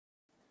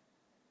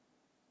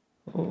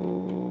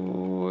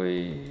Oh,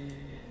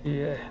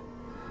 yeah.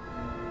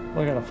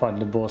 We're gonna find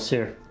the boss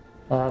here.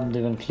 I haven't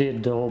even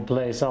cleared the whole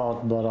place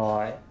out, but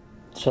I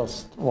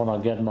just wanna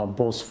get my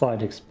boss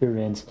fight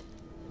experience.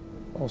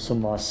 Also,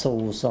 my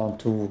souls aren't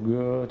too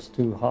good,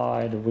 too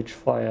high, the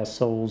Witchfire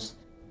souls.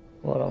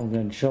 But I'm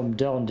gonna jump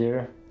down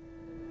there.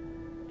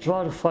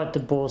 Try to fight the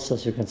boss.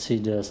 As you can see,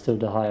 there's still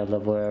the higher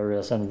level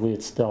areas and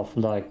weird stuff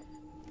like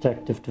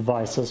protective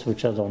devices,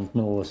 which I don't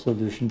know a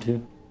solution to.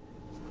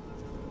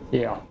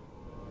 Yeah.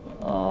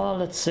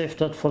 Let's save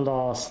that for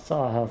last.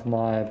 I have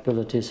my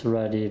abilities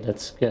ready.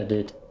 Let's get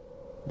it.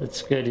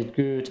 Let's get it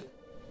good.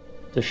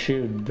 The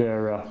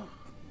Shieldbearer.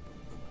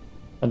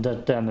 And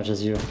that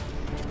damages you.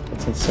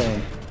 That's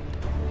insane.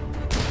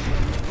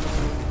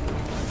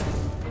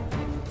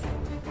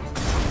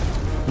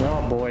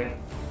 Oh boy.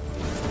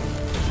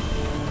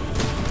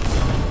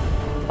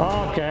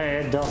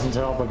 Okay, it doesn't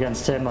help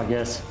against him, I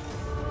guess.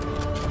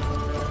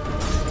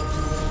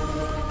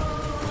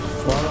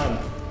 Well then.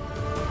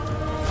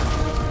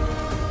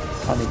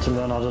 I need to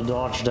learn how to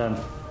dodge them.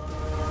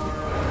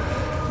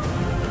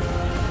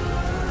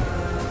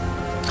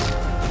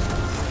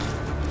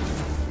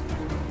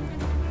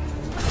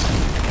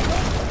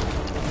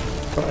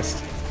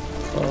 Christ.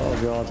 Oh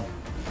god.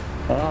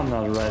 I'm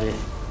not ready.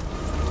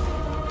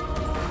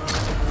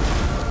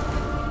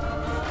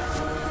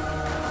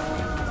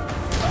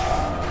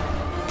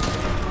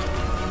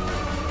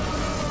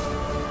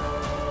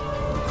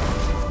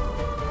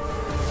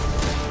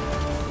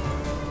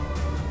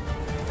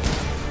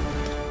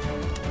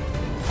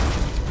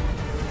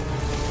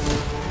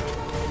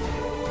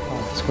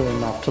 It's good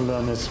enough to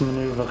learn his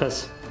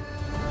maneuvers.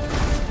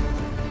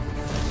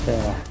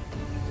 Yeah.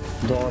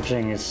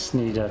 Dodging is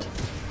needed.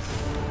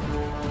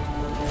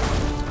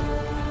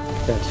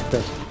 Good,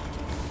 good.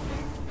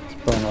 It's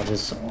probably not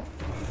his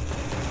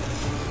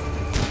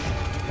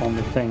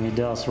only thing he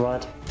does,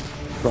 right?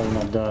 Probably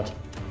not that.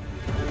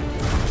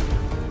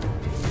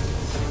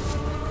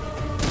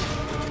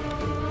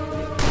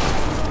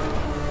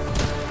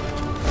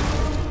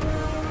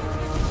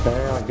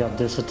 Okay, I got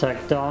this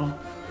attack down.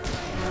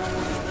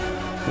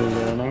 We're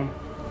learning.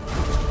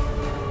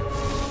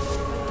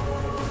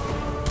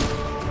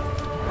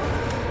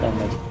 Damn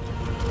it.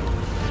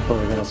 It's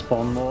probably gonna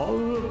spawn more.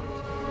 Ooh.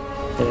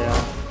 Yeah.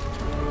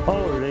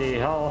 Holy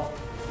hell.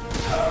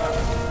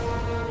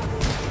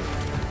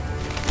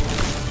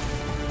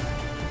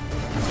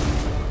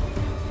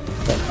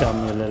 That got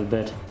me a little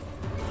bit.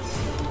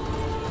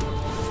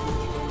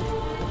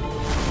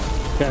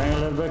 Getting a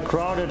little bit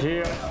crowded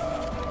here.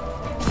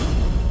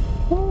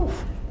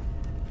 Oof.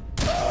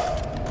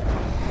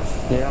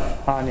 Yeah,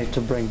 I need to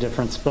bring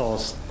different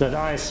spells. That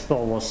ice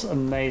spell was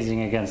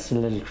amazing against the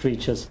little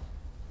creatures.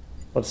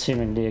 But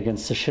seemingly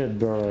against the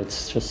Shieldbearer,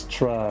 it's just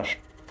trash.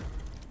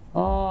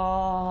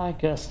 I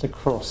guess the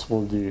cross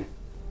will do.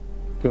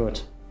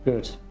 Good,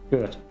 good,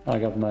 good. I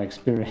got my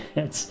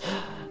experience.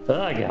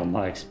 I got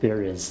my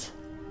experience.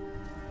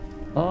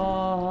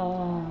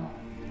 Also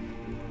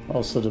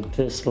the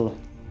pistol.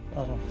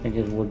 I don't think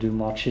it will do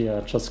much here.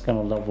 I'm just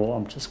gonna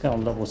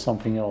level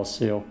something else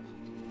here.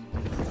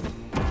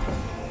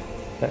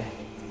 Okay.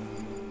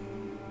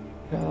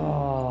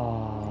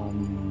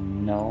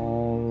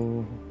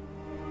 No.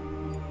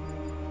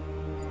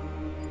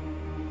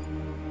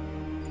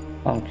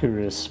 I'm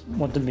curious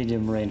what the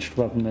medium ranged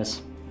weapon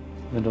is.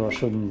 Whether I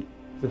shouldn't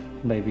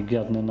maybe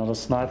gotten another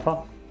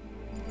sniper.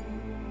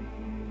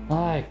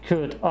 I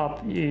could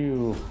up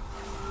you.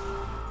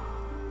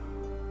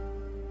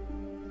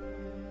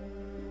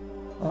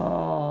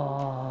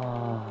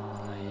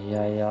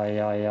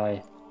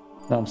 Yeah.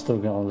 I'm still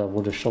gonna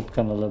level the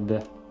shotgun a little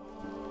bit.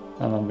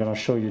 And I'm gonna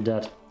show you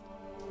that.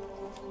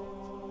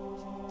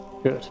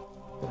 Good.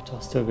 But I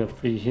still got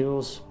 3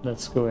 heals.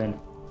 Let's go in.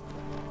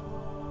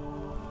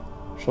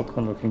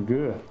 Shotgun looking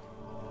good.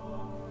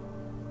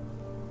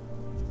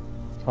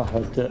 I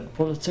heard the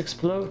bullets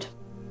explode.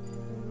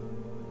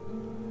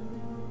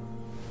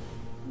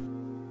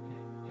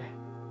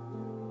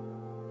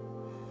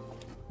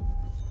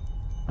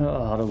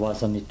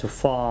 Otherwise I need to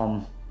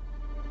farm.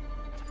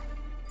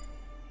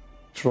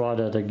 Try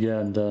that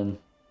again then.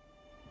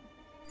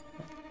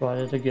 Try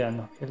it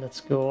again. Okay,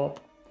 let's go up.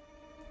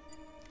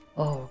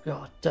 Oh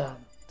god damn.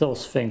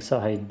 Those things,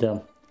 I hate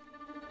them.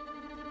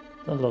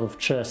 A lot of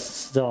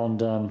chests down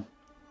then.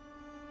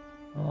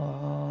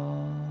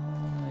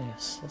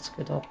 Yes, let's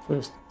get up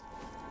first.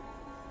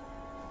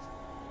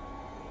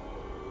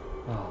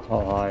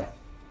 Oh hi.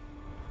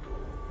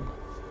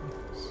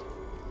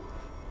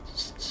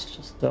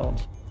 Just down.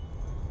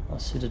 I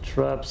see the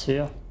traps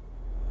here.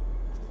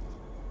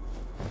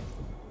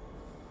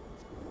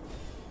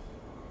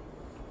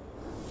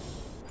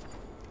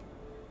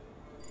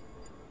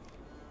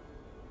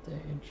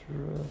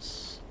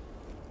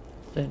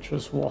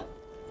 Dangerous what?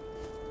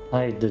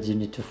 I hate that you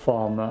need to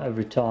farm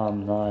every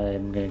time.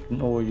 I'm gonna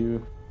ignore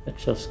you. It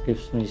just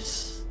gives me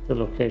the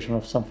location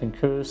of something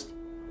cursed.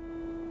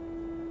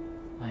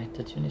 I hate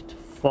that you need to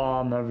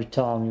farm every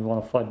time you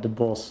want to fight the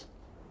boss.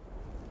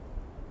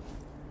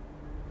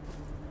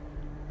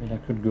 I mean, I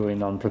could go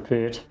in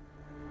unprepared.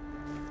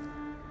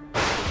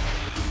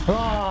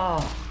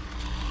 Ah!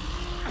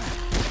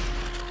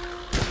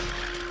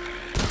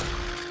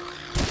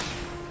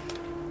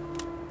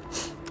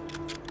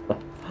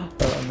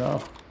 Oh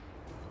no.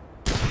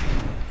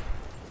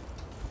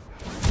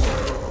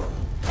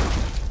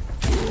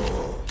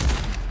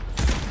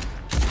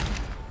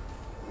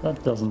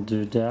 That doesn't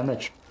do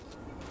damage.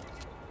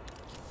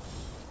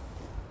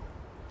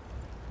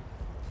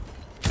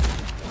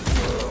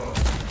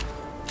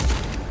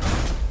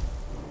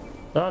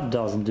 That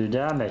doesn't do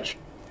damage.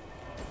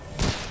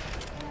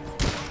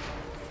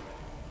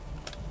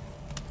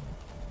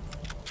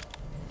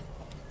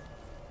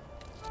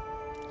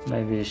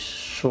 Maybe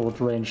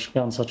short-range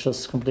guns are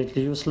just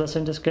completely useless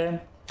in this game.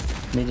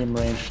 Medium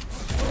range.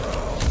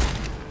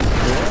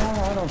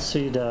 Yeah, I don't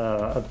see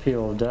the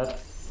appeal of that.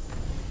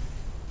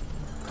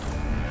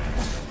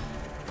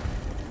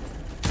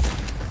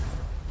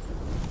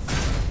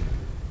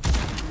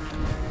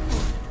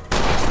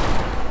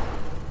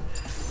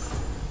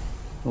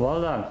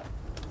 Well done.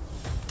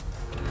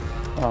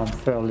 I'm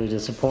fairly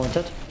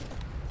disappointed.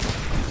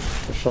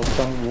 The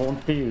shotgun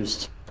won't be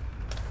used.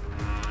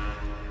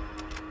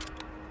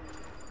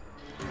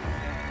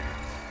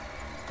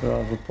 Do I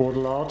have a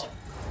portal out?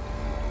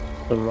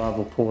 The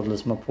rival portal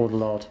is my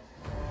portal out.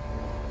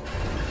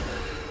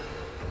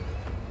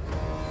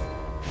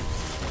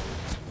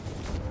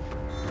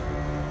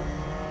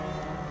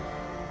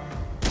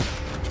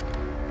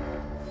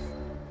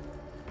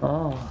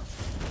 Oh.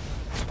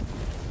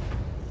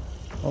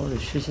 Holy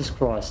Jesus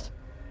Christ.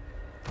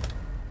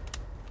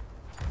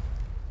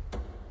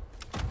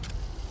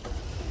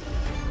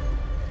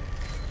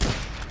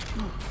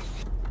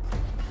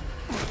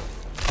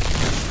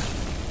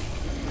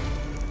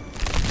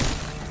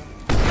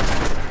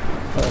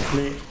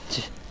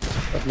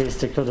 At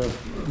least they could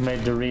have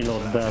made the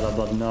reload better,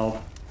 but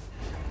no,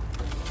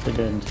 they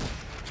didn't.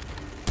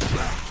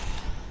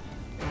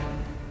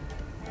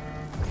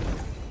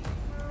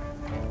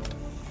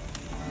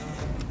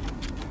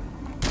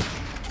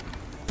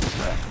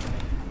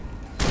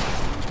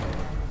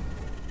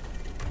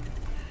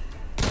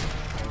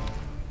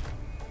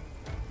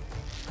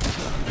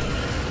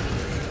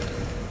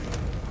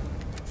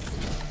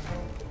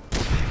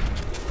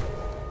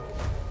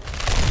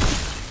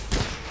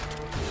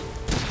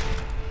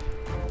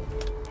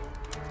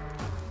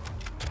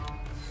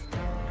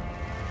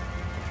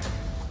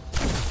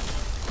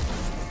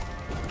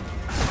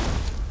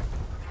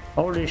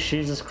 Holy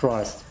Jesus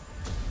Christ.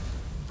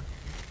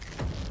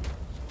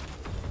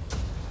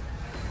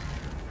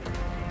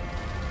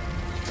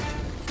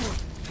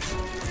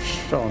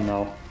 Oh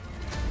no.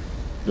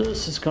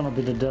 This is gonna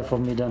be the death of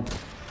me then.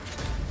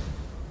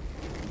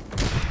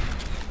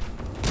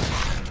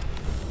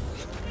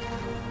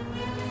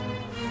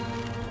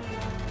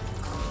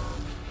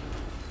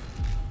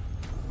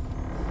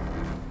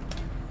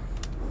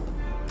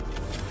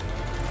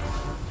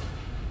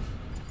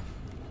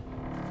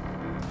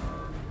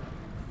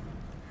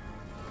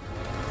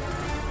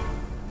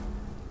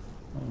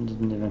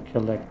 Didn't even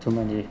collect too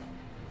many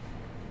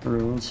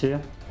runes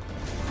here.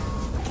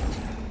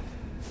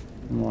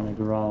 Demonic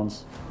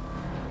rounds.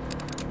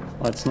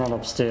 Oh, it's not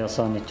upstairs,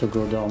 I need to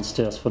go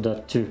downstairs for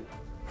that too.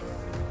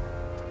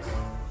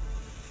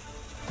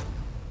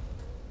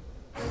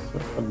 So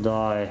if I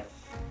die,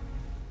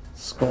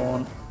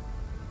 scorn.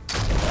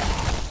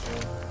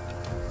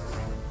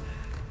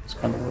 It's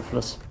kind of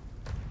worthless.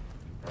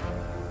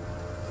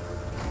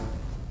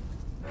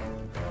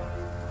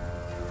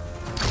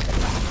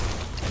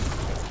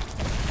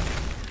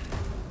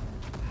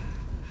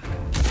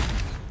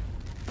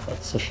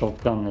 A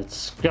shotgun,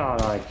 it's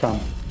God, I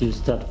can't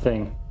use that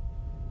thing.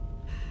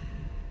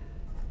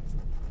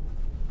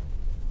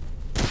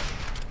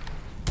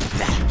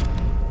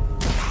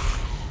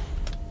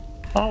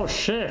 Oh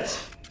shit!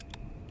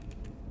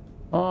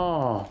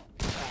 Oh,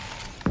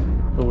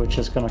 the witch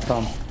is gonna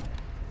come.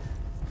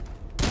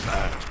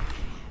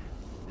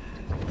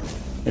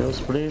 Heals,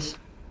 please.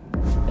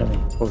 Give me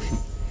a potion.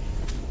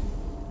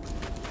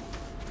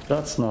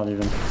 That's not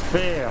even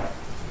fair.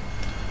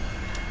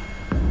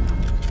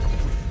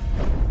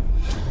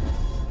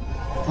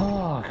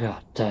 Oh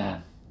god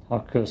damn, how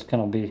cursed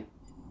can I be?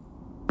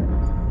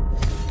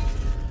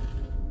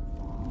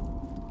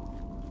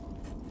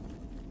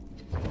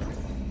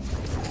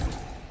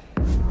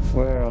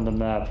 Where on the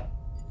map?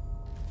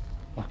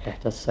 Okay,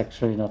 that's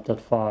actually not that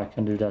far, I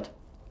can do that.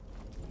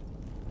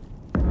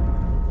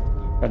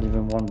 Got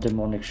even one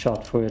demonic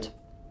shot for it.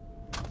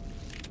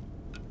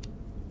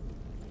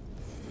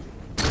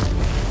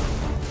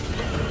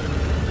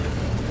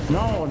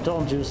 No,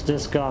 don't use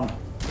this gun.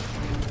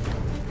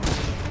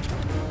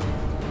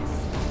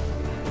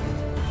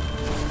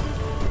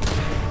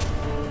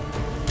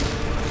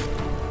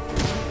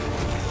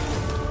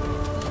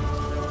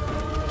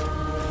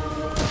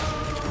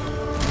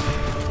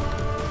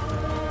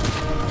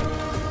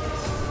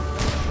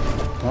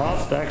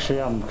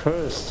 Actually, I'm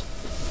cursed.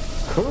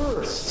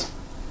 Cursed!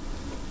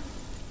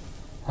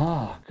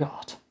 Oh,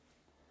 God.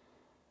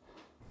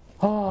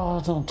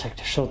 Oh, don't take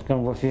the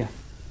shotgun with you.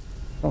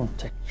 Don't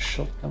take the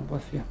shotgun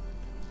with you.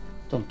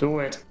 Don't do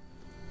it.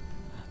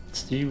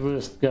 It's the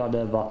worst gun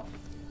ever.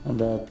 And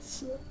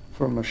that's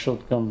from a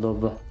shotgun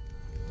lover.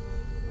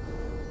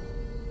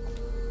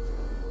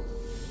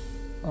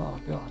 Oh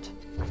god.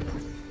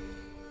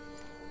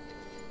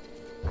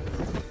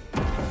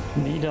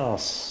 Need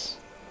us.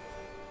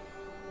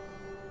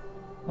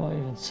 Oh,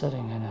 even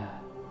setting in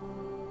a...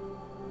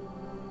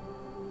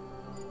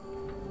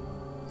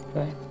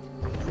 Okay.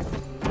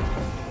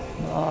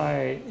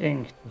 I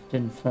inked with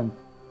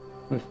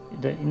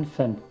the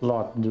infant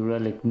blood. The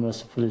relic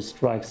mercifully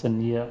strikes a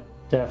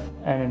near-death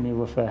enemy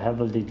with a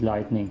heavily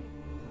lightning.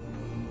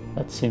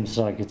 That seems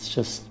like it's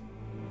just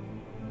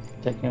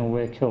taking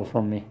away a kill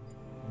from me.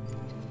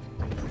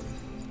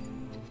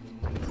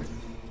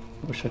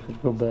 Wish I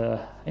could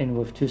go in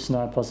with 2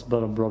 snipers,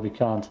 but I probably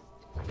can't.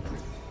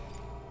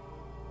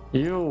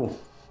 You,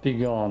 be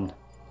gone.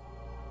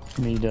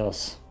 Meet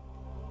us.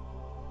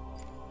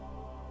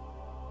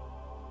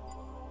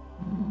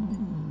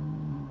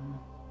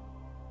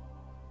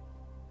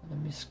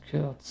 Enemy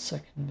skirt,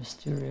 second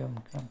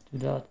Mysterium, can't do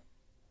that.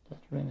 That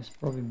ring is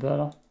probably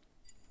better.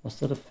 Was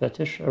that a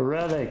fetish? A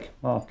relic!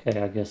 Okay,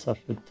 I guess I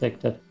should take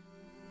that.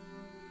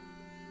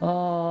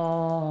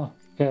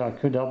 Okay, I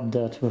could up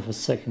that with a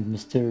second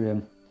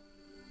Mysterium.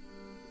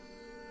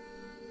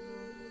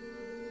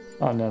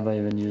 I never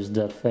even used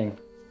that thing.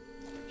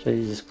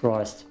 Jesus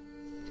Christ.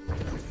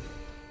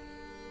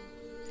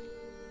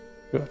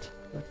 Good.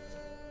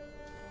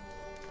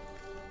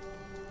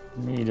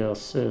 Need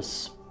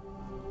assist.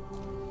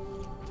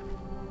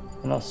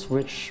 Can I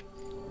switch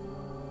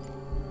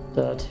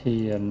that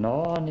here?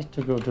 No, I need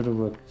to go to the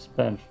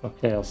workbench.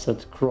 Okay, I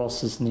said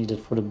cross is needed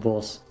for the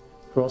boss.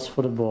 Cross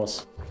for the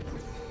boss.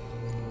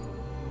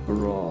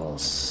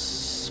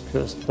 Cross.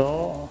 Cursed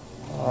bow.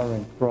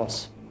 Iron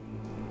cross.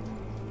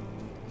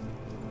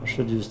 I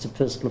should use the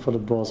pistol for the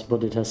boss,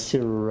 but it has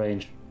 0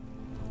 range.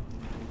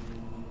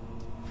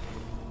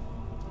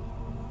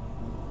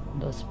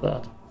 That's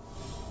bad.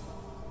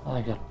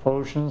 I got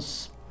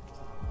potions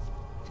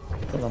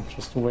that I'm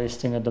just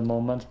wasting at the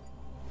moment.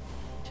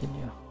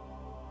 Continue.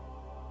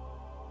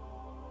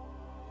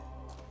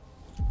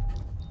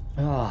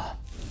 Ah.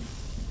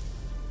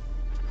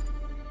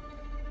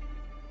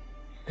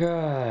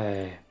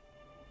 Okay.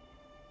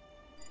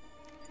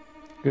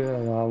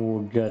 Good, I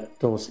will get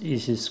those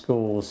easy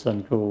scores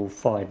and go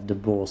fight the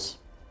boss.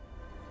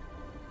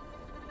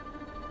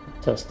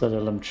 Test that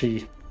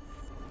LMG.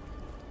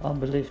 I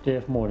believe they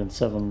have more than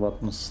 7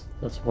 weapons.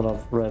 That's what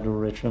I've read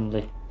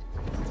originally.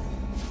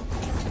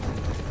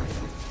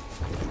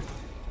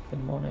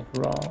 Demonic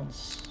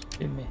rounds.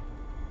 Give me.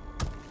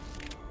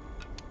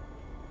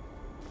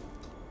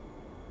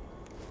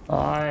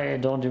 I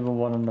don't even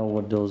want to know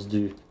what those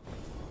do.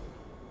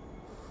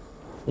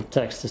 The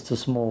text is too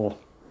small.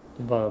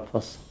 The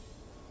bypass.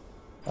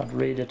 I'd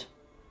read it.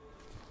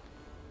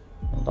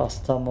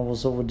 Last time I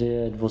was over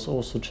there, it was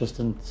also just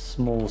a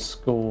small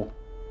score.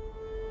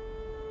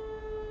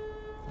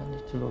 I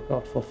need to look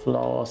out for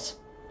flowers.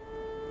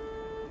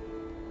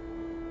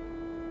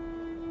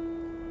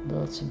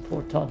 That's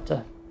important.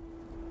 I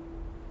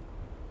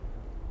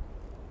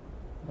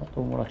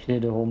don't want to clear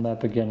the whole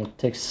map again, it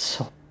takes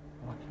so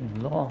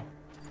fucking long.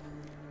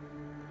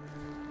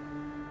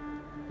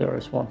 There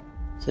is one.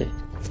 See?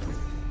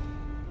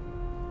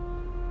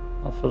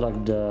 I feel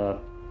like the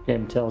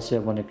game tells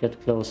you when you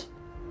get close.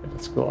 Okay,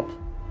 let's go up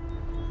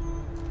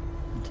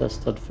and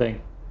test that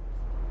thing.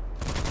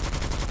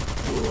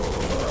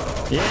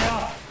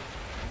 Yeah!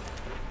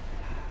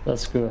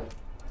 That's good.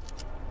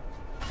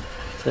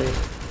 See?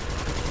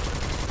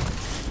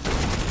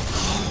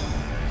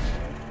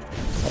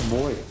 Oh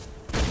boy.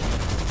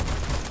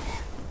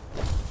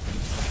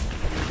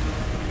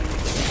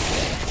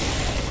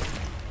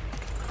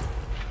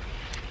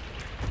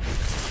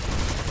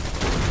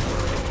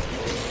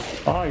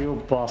 Ah,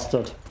 you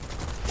bastard.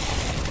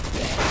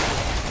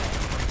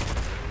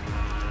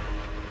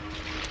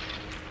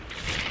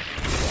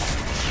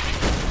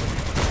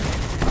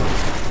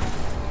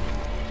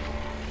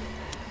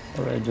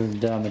 Already doing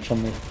damage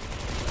on me.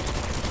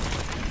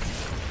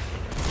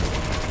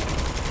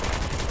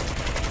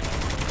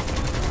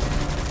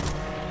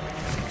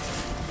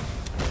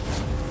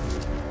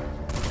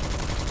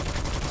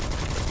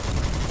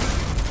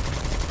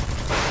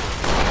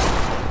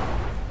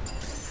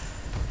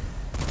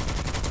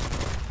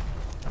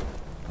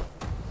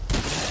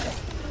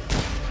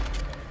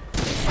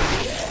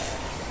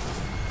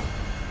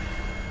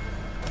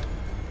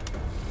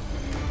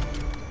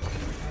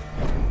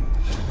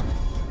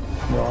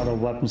 The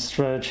weapon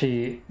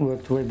strategy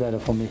worked way better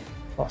for me.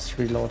 Fast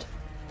reload.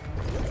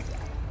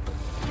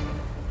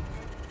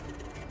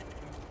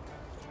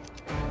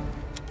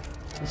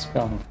 This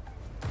gun.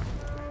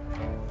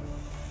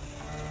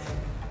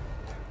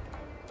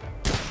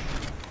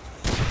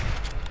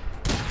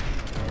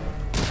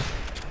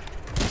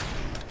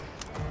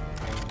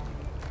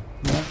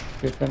 No,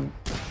 give him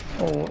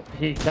all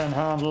he can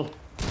handle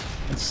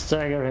and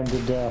stagger him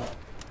to death.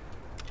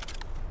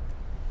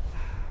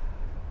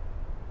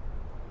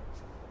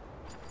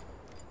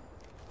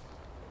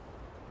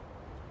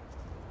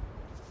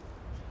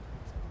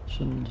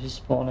 Shouldn't he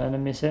spawn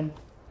enemies in?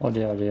 Oh,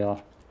 there they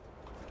are.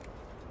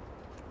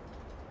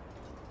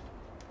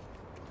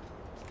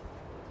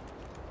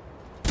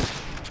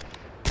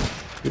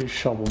 Three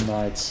shovel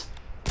knights.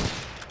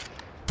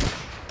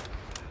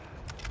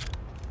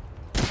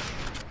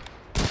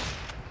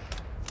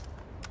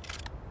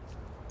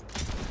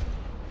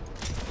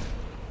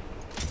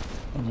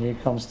 And here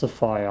comes the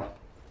fire.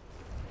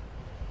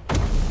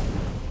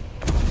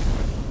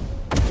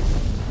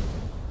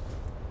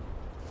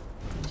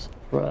 There's a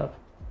trap.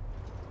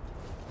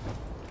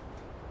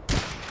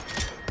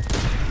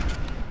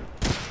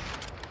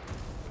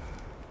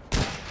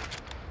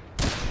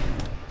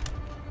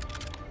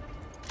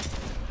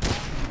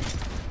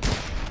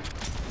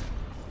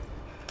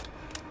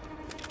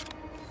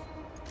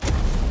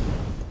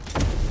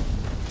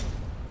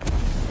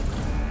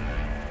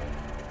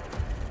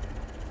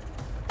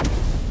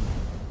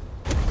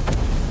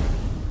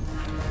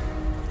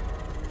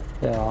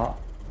 They are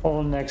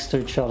all next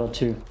to each other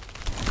too.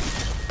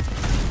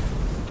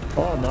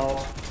 Oh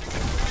no.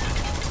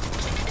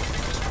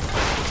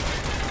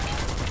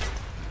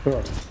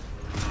 Good.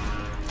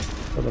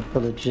 Gotta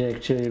put a J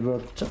actually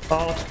worked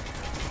out.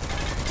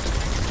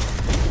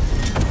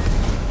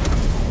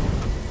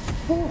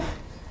 Whew.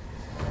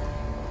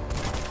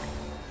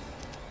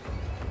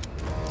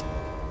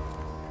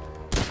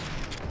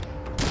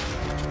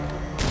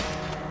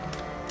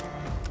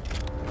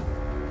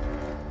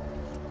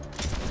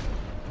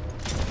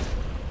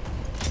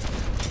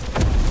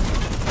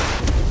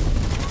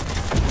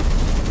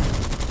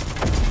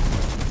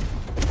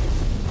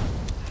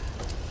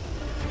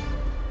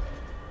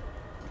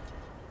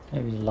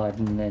 Maybe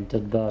lightning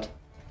entered, but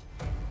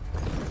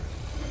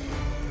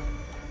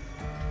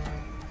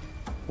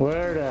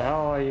where the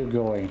hell are you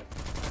going?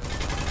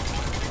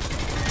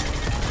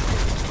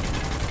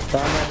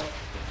 Damn it!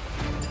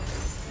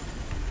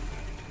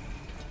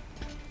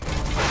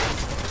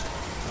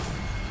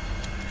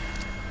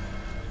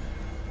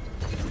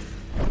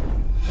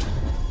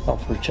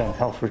 Health regen,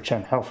 health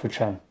regen, health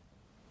regen.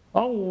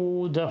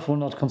 Oh, that will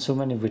not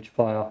consume any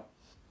Witchfire.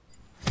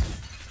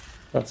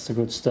 That's the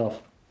good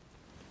stuff.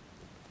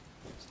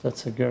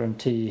 That's a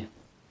guarantee.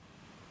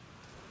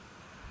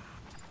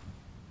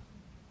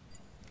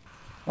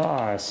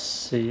 Ah, I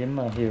see him,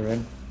 I hear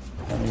him,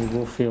 and he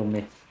will feel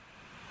me.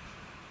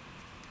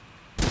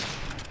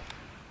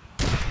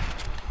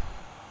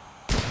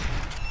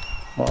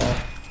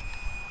 Well,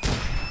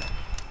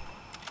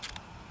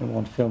 he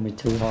won't feel me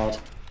too hard.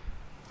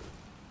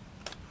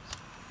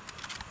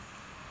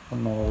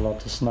 I'm not allowed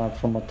to snipe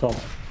from the top.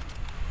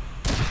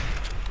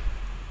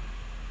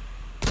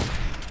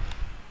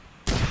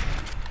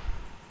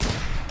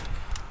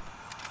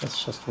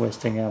 That's just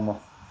wasting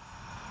ammo.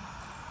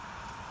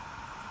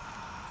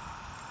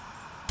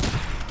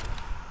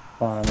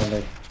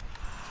 Finally,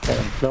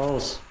 getting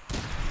close.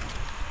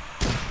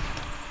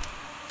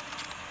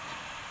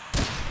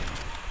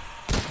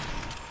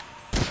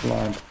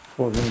 Blind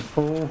 14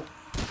 full.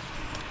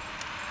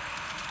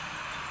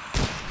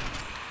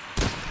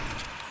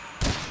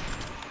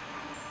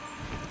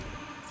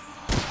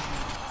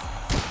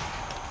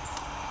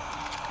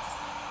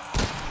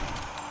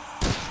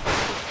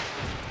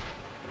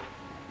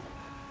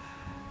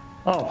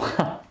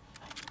 Oh,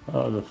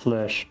 oh, the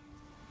flash.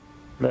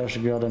 Flash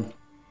got him.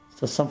 Is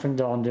there something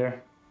down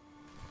there?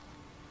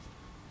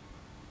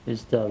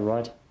 He's dead,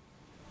 right?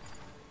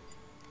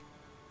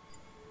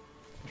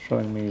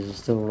 Showing me he's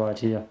still right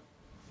here.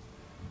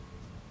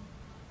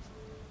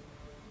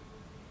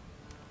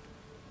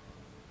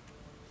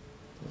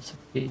 There's a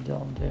key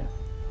down there.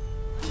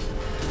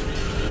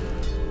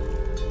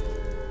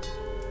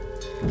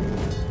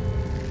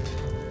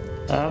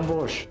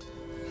 Ambush!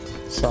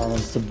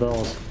 Silence the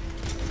bells.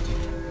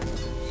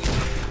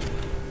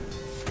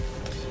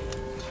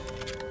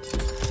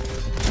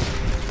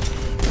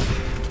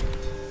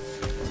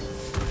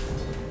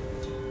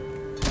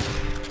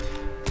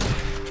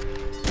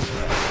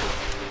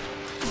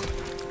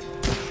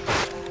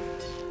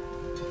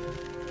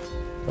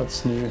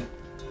 That's new.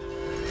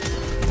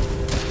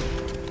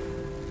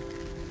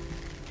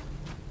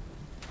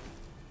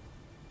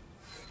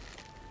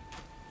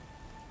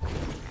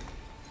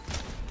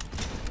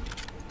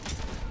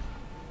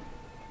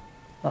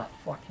 Ah,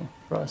 fucking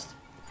Christ.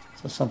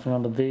 Is there something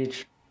on the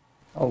beach?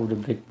 Oh, the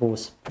big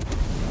boss.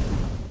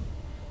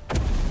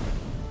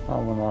 I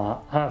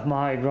wanna have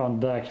my high ground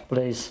back,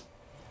 please.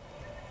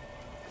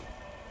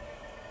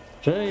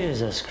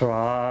 Jesus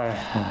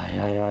Christ. Ay,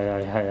 ay, ay,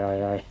 ay, ay,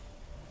 ay, ay.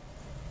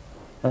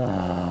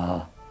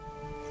 Ah,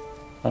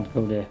 can't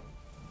go there.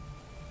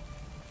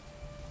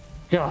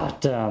 God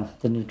damn,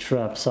 the new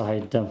traps, I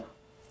hate them.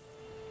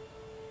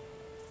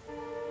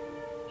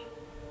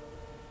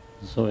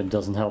 So it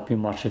doesn't help you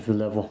much if you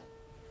level.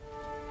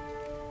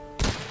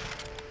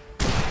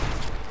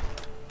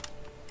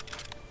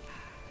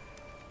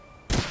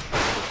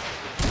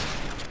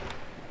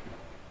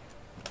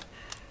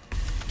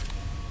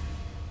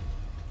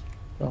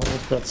 Oh,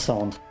 what's that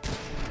sound?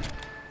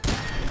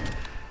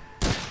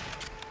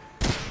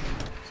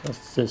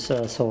 That's this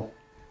asshole.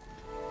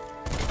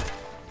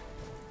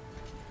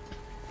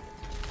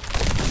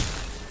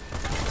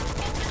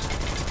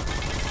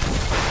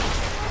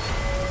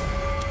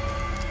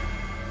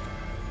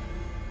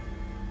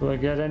 Do I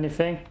get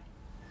anything?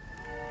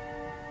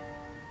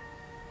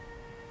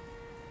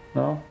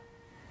 No?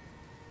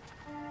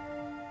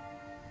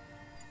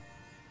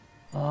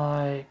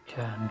 I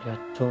can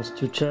get those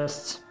 2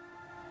 chests.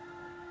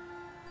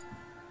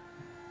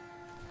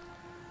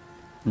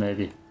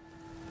 Maybe.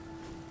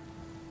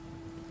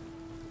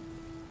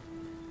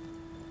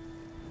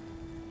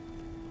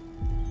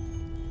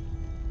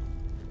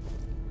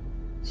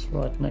 It's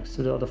right next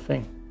to the other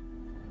thing.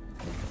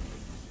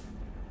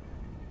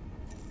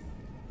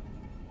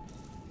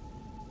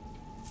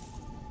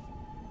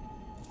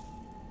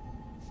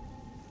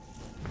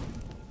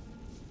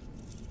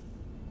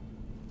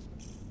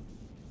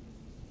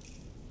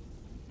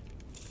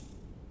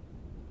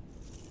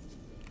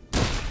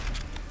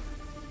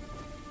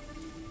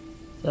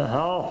 The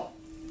hell?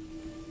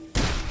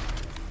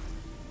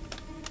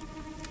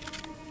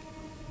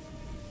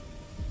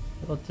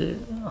 What the...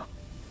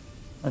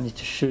 I need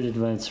to shoot it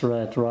when it's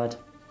red, right?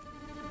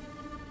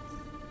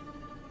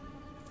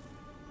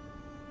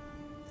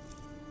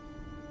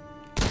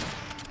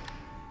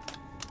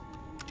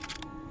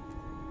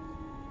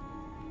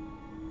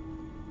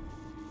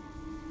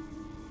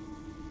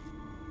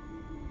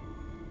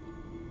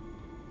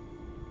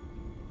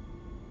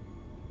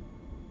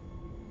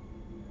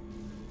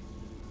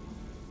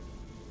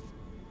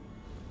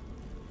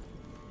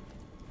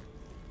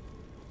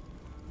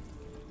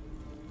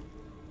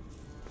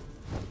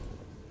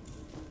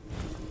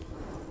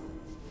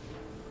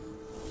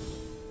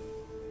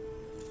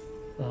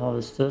 How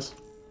is this?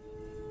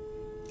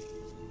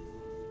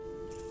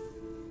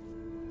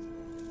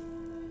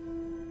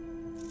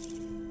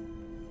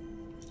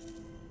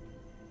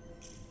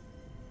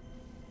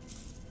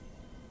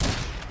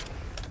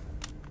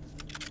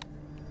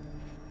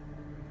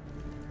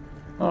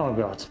 Oh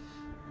god.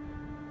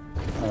 I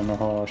don't know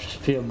how I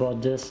should feel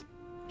about this.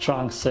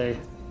 Trunk say.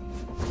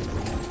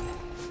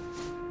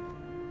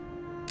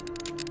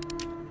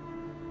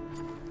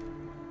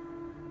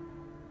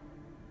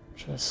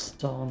 Chest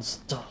down,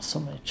 so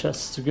many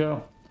chests to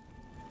go.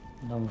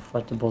 And then we'll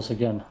fight the boss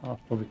again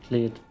after we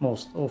cleared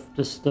most of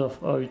the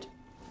stuff out.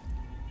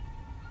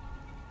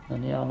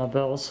 Any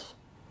Annabelles?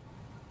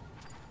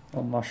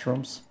 Or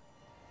mushrooms?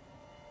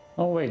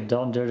 Oh wait,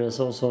 down there there's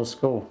also a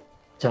skull.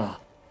 Duh.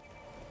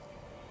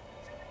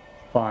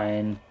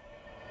 Fine.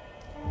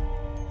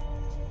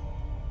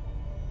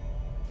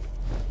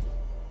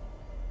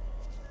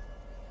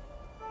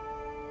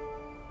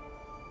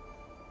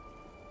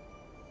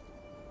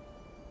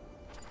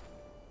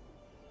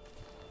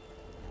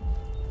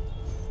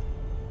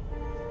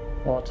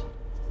 What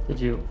did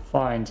you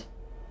find?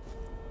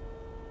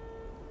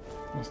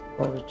 Must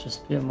probably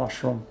just be a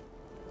mushroom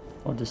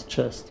on this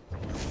chest.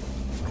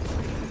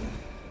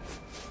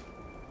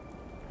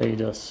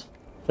 Faders.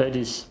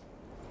 Fadis.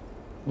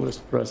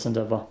 Worst present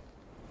ever.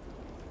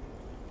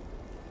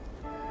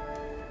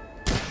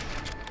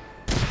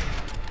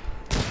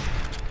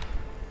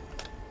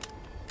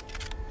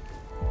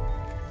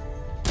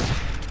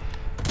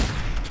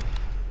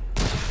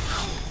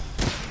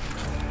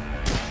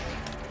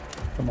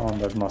 Come on,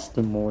 that must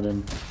do more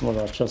than what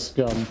I just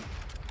got.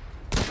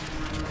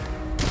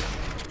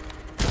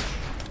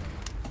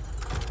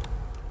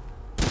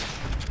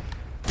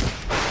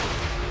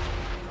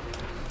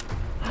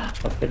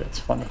 Okay, that's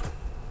funny.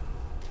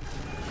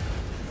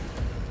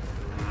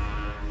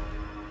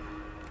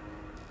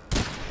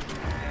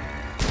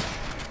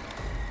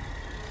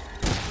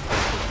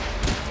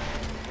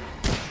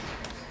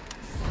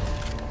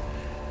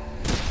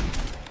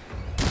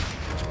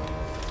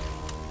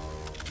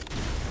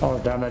 Oh,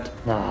 damn it.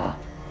 Nah.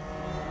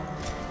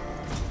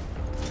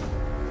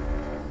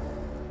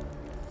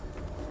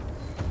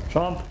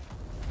 Jump.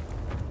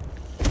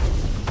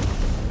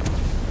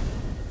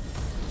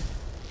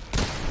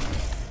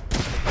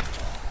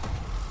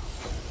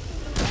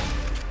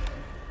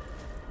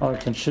 Oh, I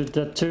can shoot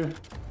that too?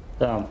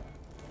 Damn.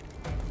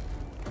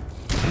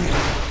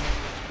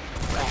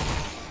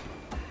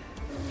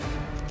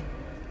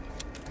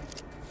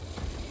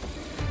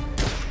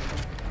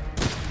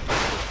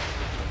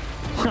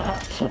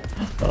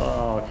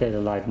 Oh, okay, the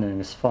lightning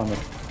is funny.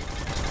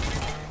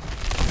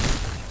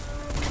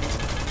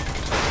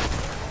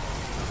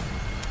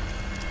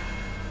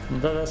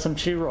 And that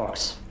SMG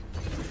rocks.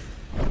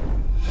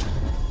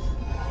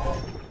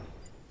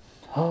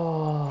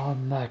 Oh,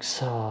 max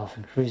health,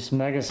 increased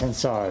magazine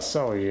size.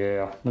 Oh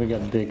yeah, we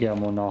got big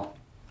ammo now.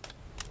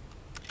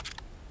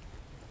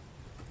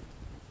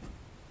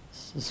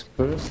 Is this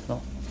burst?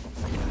 No.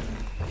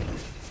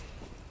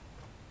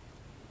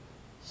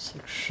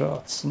 6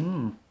 shots.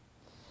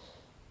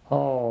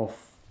 Oh,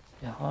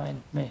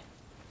 behind me.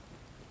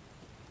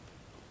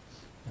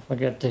 If I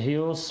get the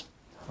heals,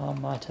 I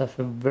might have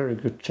a very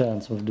good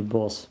chance with the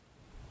boss.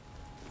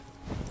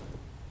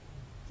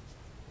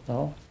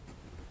 No?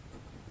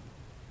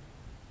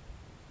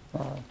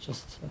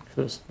 Just a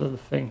cursed little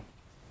thing.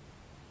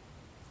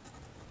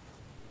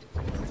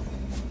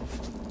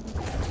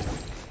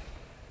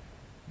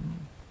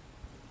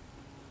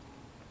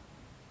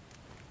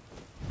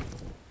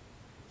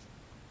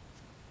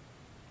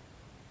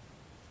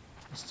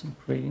 Just in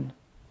green.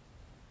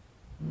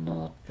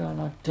 Not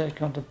gonna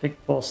take on the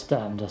big boss.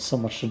 Damn, there's so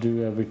much to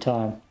do every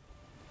time.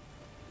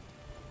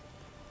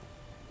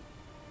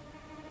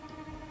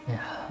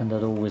 Yeah, and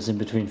that always in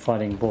between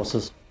fighting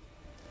bosses.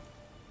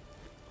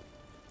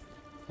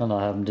 And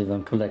I haven't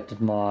even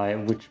collected my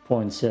witch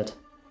points yet.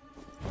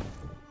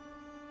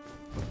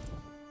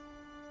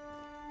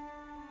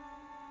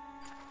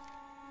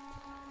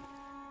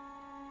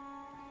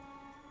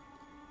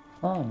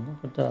 Oh,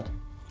 look at that.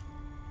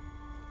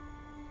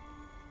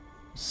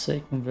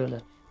 Forsaken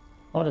village.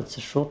 Oh, that's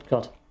a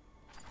shortcut.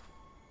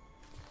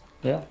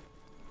 Yeah.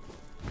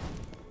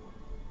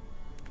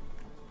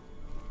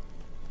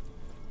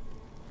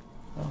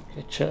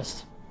 Okay,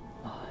 chest.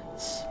 Oh,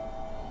 it's...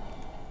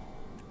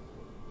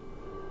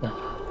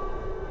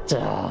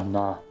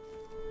 nah.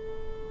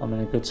 I'm in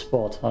a good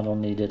spot. I don't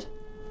need it.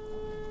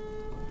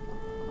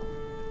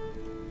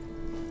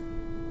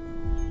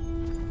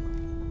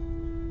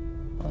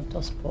 Oh, it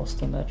does pause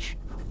damage.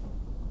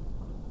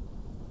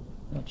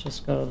 I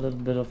just got a little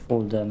bit of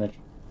full damage.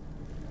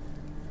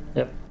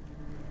 Yep.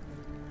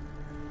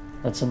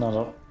 That's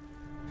another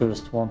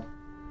first one.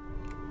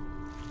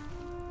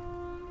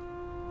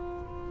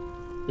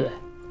 Yeah.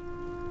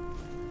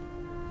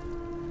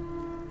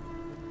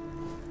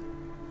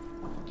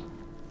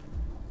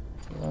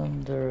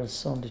 And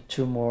there's only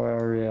 2 more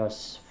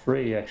areas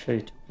free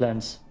actually to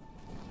cleanse.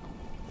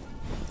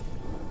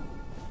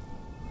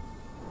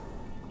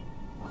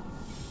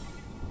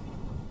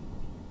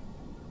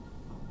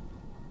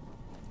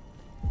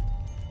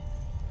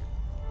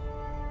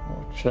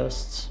 More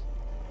chests,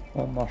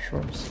 more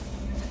mushrooms,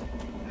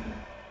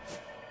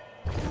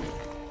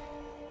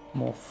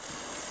 more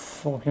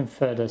fucking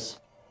feathers.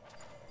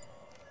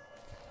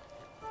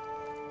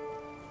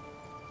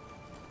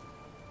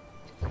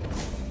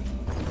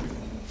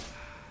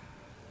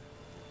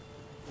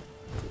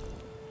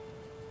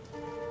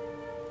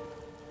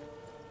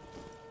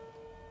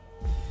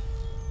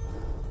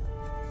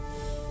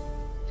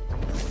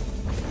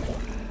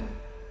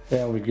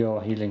 There we go,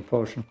 a healing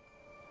potion.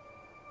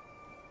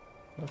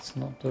 That's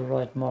not the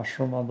right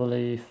mushroom, I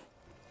believe.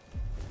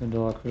 Even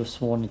though I could have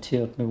sworn it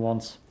healed me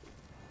once.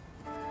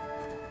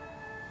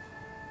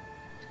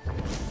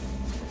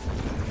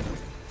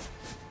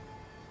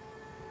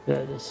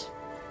 There it is.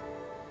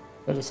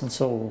 Medicine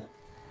soul.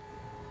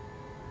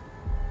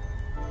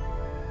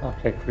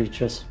 Okay,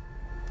 creatures.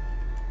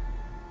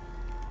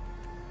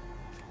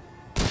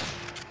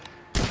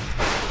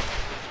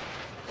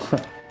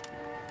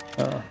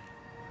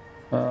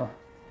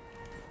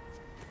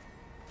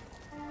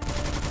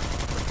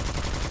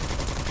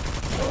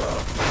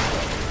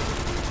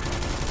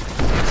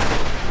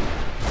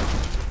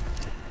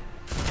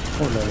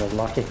 Oh, they were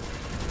lucky.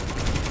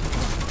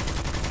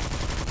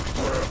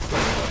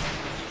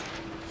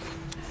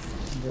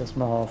 There's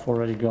my half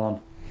already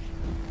gone.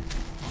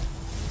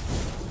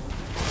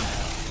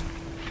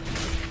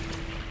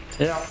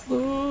 Yeah.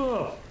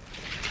 Ooh.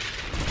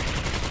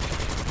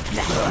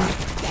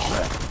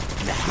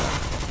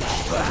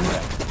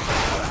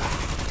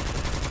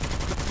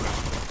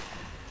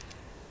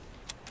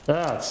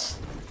 That's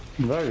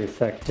very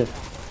effective.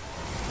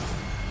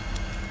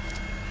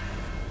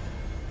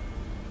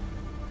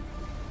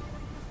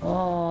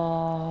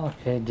 Oh,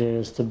 okay,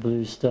 there's the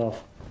blue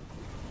stuff.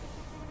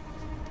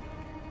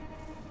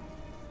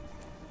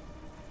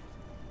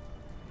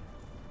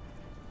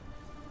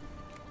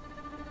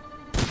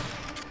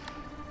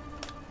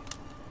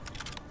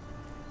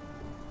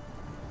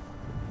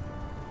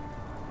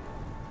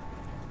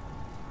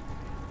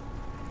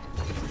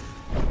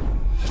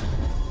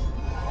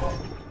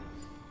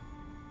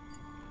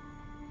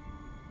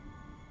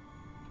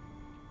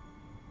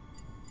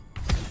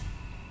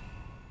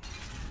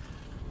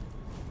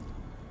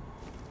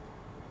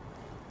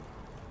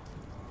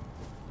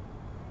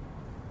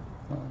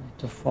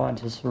 To find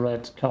his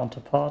red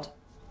counterpart.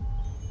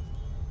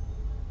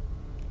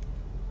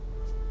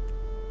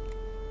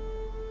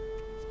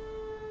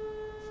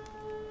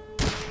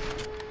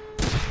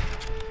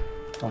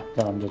 Ah,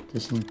 damn, that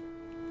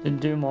didn't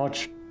do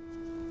much.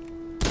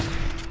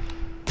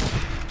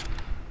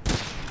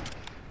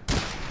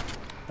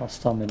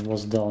 Last time it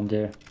was down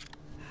there.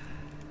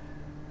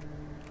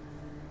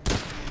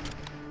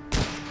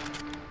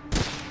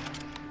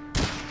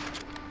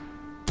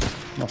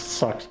 Must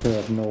suck to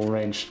have no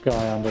ranged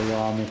guy under the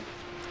army.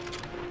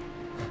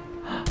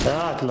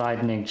 That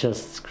lightning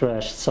just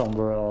crashed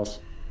somewhere else.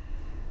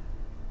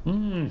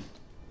 From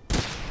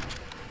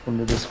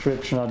the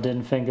description I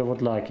didn't think I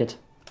would like it.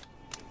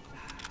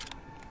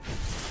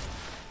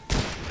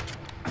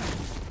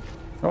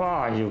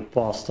 Ah, you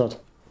bastard.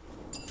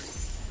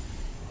 It's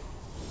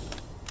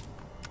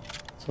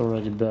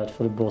already bad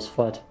for the boss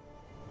fight.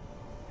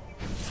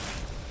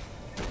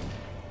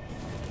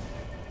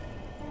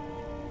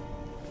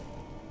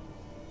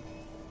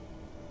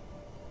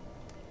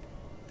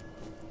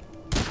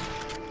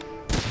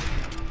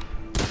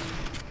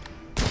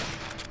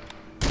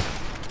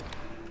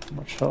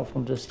 Much help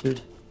from this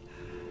dude.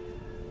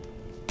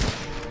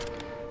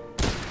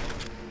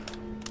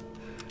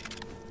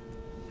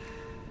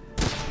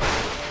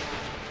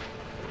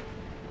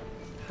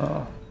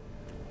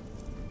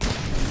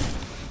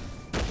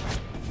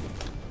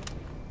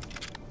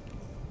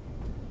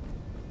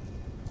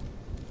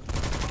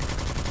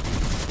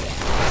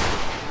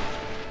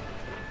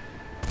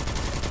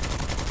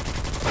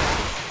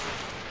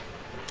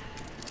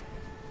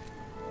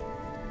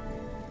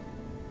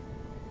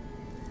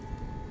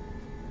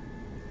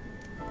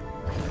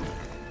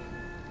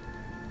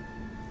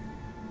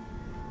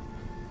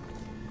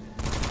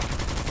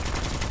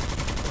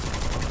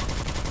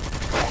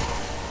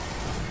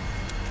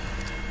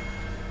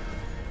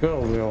 go.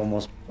 We're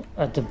almost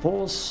at the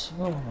boss.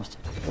 Almost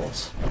at the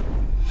boss.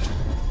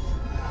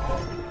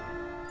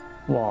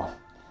 Wow.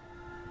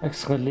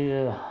 Extra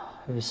leer.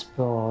 Heavy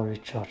spell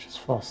recharges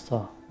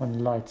faster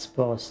when light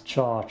spell is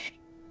charged.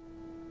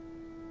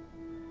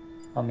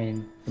 I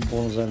mean, the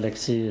bonus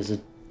elixir is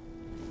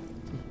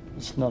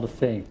it's not a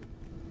thing.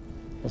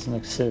 Doesn't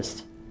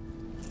exist.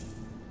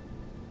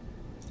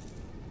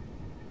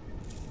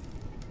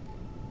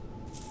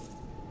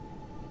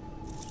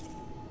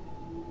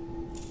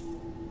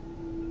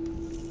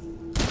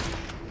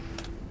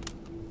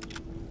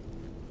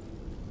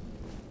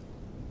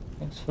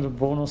 Thanks for the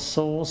bonus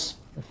souls.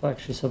 If I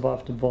actually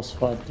survive the boss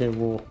fight, they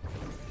will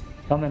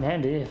come in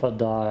handy. If I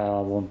die, I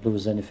won't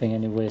lose anything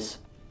anyways.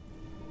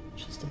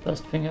 Which is the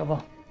best thing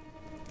ever.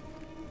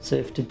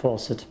 Safe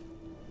deposit.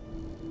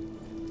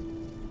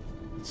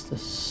 It's the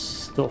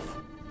stuff.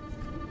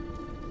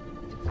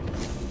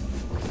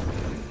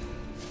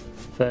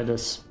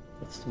 Feathers.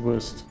 That's the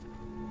worst.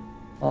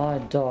 I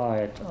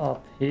died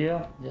up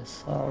here.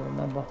 Yes, I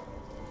remember.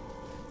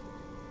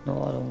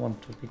 No, I don't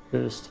want to be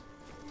cursed.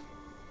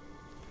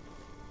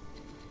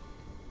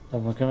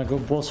 Then we're gonna go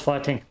boss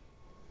fighting.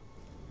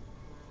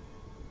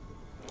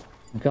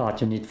 God,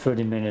 you need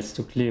 30 minutes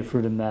to clear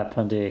through the map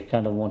and they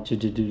kind of want you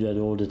to do that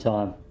all the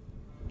time.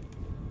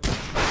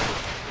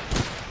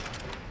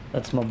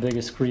 That's my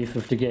biggest grief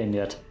with the game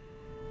yet.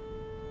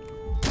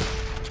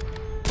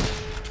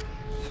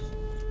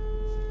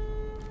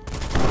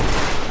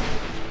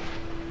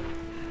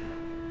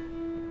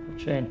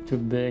 Which ain't too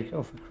big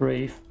of a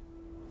grief.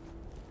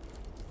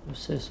 I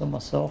say so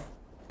myself.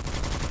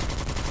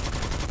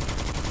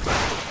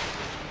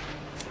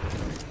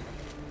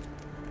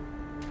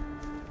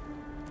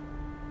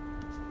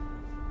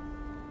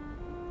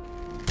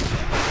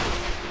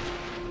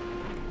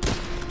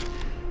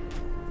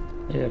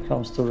 Here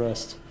comes the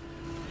rest.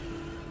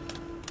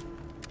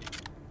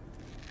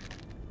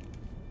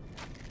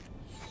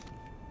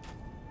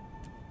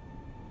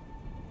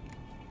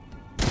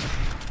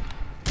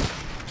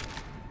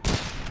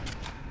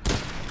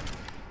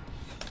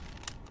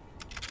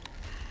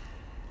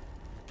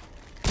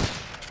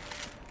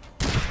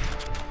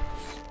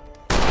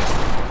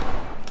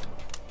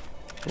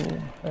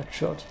 Boom,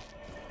 headshot.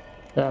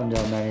 Damn,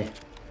 there are many.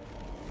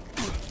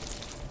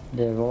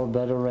 They're all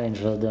better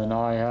ranger than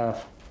I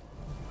have.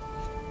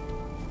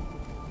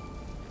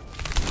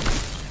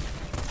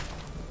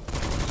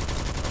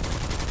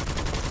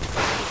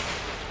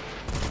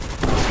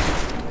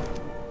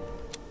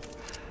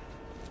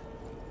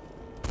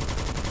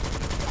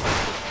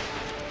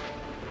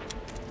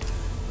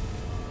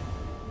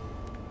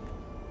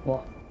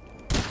 What?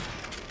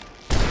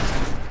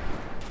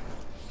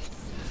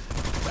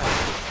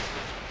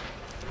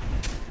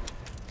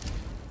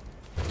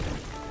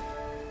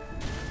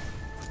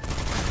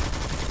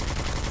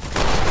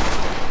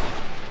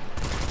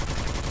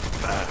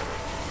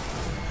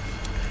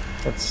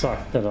 That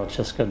sucked that I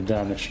just got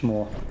damaged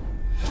more.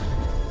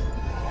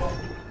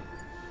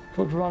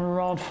 Could run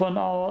around for an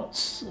hour,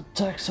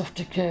 attacks of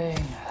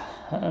decaying,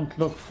 and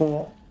look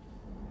for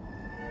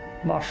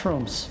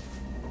mushrooms.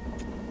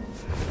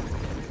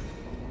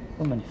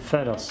 So many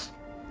feathers.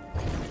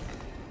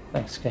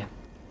 Thanks, game.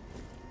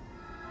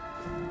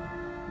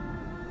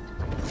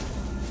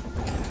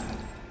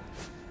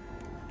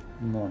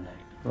 More neck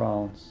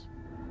rounds.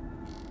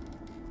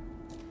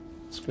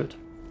 It's good.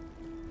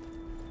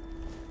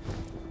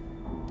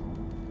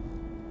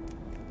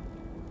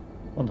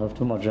 Don't have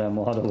too much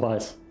ammo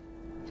otherwise.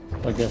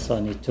 I guess I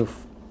need to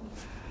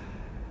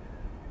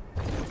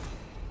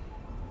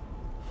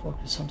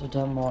focus on the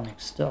demonic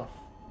stuff.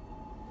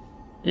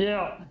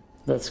 Yeah,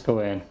 let's go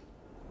in.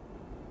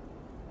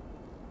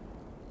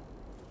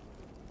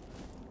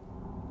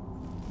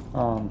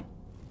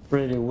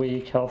 Pretty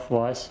weak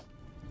health-wise,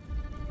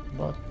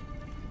 but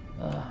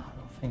I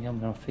don't think I'm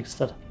gonna fix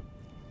that.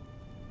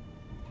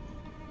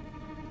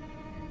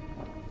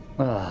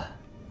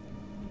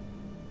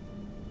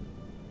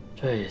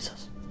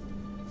 Jesus.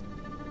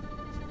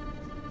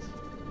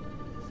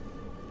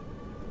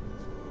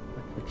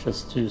 I could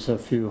just use a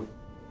few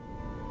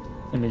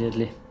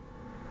immediately.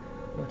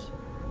 Good.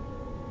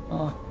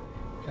 Oh,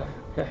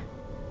 okay.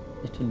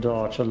 Need to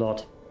dodge a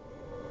lot.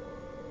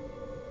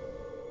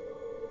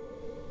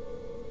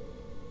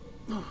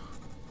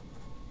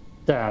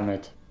 Damn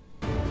it.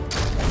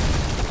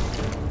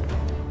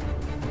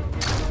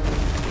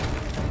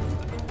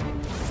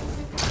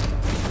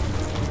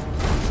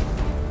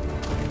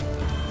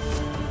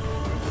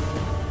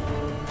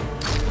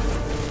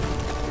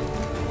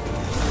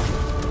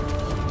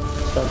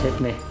 That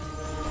hit me.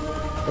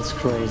 That's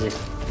crazy.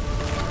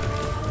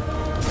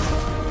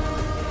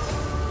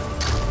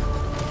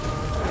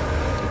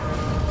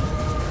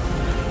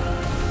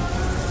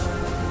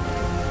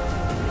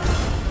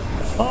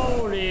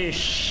 Holy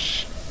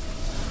sh!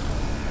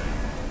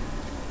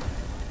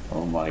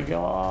 Oh my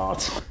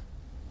god.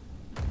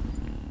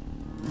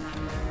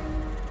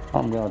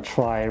 I'm gonna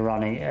try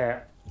running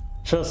air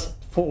just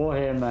for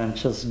him and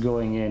just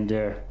going in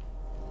there.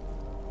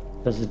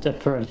 Because it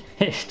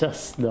apparently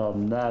does not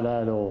matter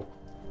at all.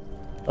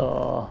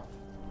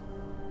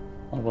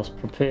 I was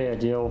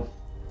prepared, yo.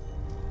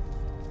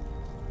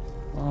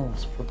 I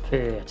was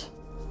prepared.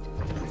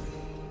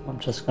 I'm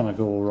just gonna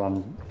go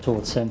run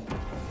towards him.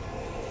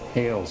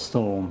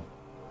 Hailstorm.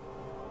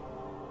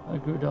 A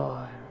good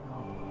eye.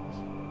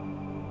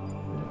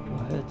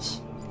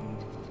 Hits.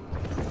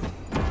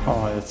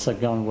 Oh, it's a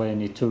gun where I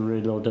need to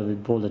reload every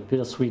bullet.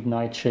 Bittersweet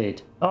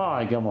Nightshade. Ah,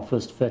 I got my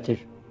first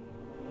fetish.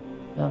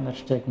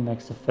 Damage taken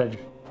makes the fetish.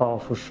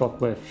 Powerful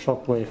shockwave.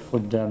 Shockwave for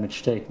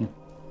damage taken.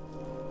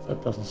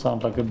 That doesn't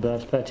sound like a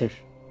bad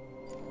fetish.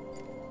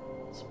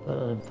 It's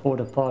better than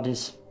porta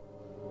potties.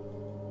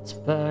 It's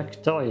back.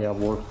 Oh yeah,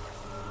 war.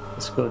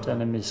 It's good.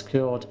 Enemies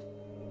killed.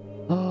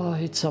 Oh,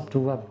 heats up to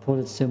weapon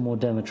bullets deal more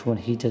damage when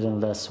heated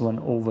and less when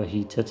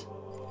overheated.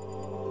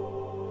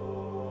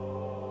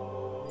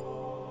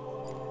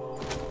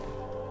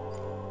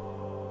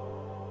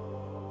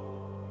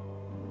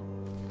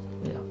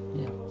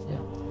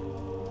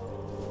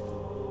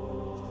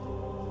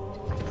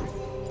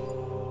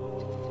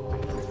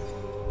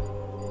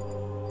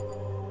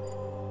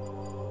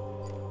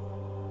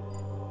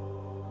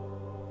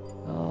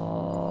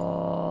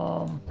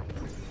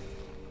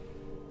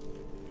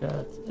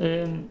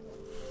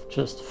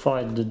 Just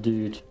fight the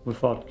dude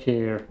without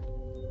care.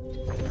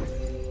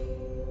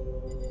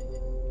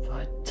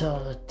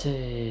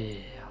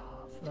 Vitality. I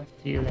feel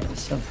like healing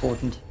is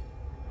important.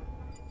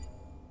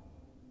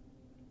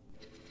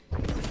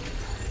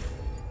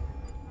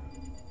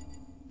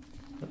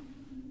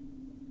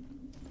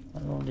 I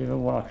don't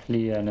even want to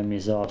clear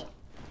enemies out.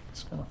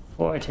 Just gonna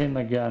fight him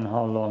again.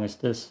 How long is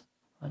this?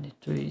 I need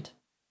to eat.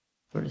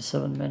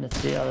 37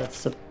 minutes. Yeah,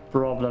 that's the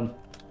problem.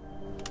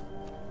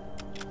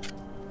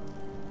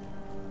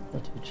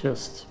 That it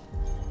just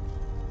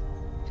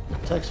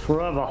takes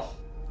forever.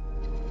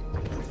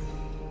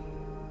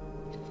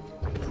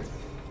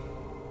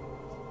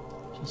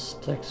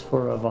 Just takes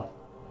forever.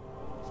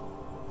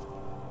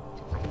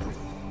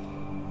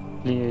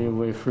 Clear your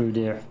way through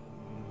there.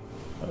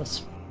 A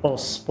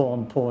boss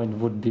spawn point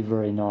would be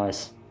very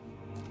nice.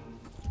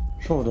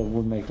 Sure, that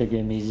would make the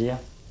game easier.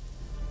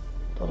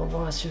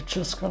 Otherwise, you're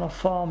just gonna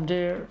farm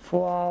there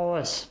for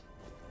hours.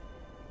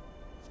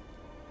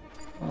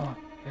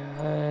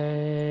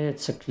 Okay,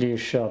 it's a clear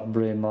shot,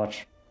 very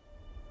much.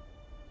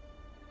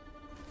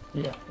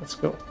 Yeah, let's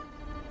go.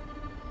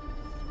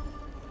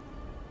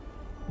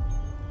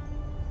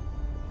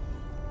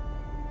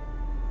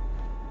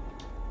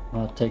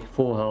 I'll take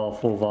 4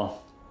 health over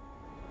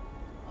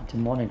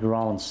demonic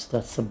rounds.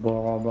 That's the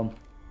problem.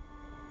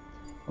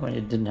 I mean,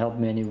 it didn't help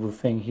me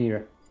anything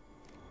here.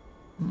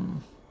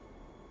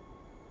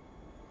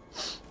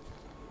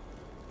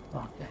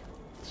 Okay,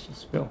 let's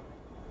just go.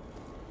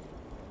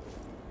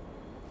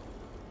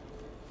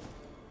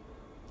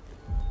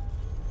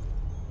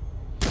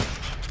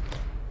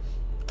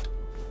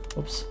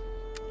 Oops.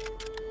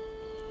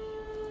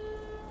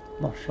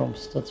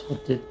 Mushrooms, that's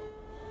what it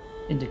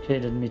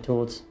indicated me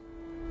towards.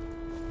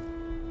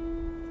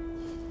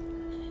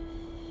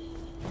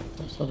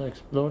 Those are the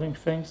exploding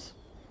things.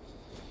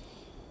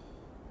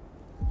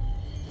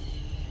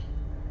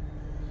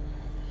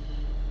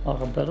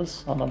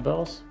 Arabelles,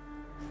 Annabelles.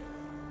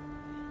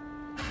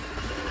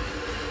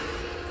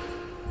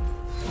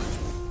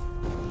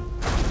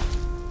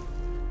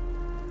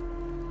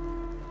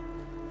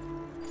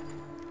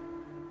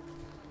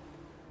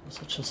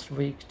 Those are just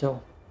weak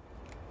though.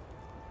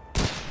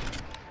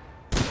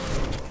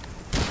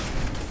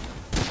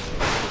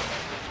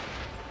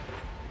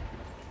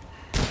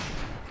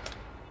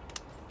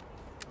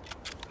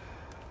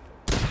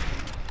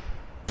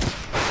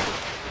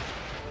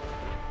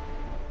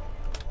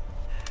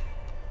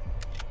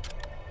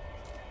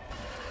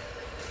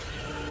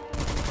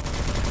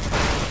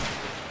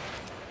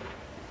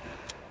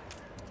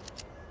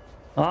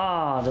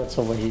 Ah, that's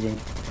overheating.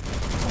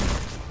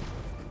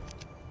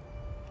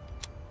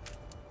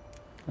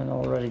 And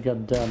already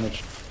got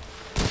damaged.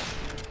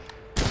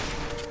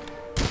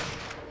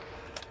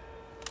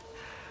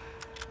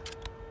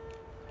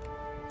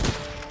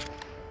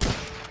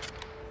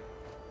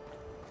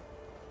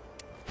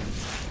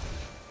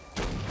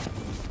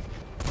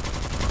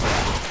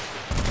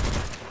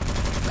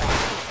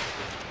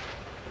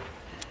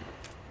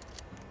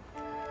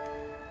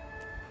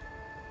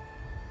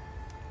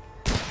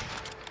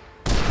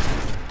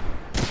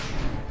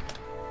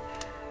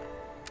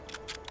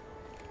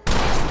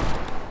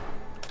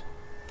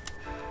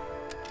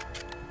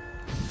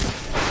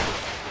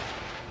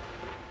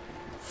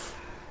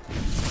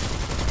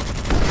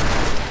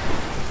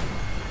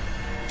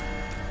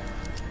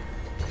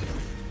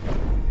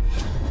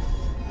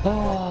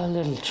 Ah,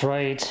 little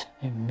trait,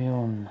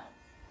 immune.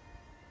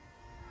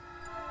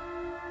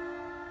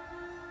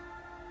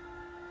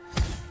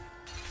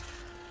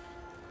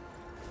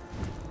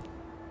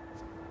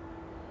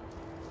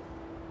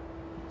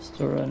 Is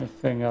there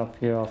anything up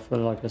here? I feel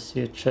like I see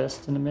a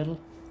chest in the middle.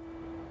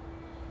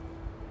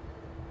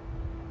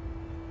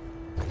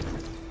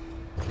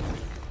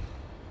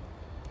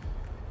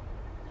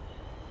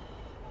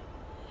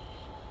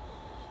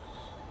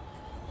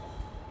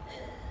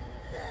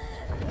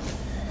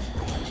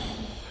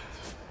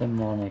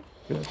 Demonic,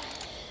 good.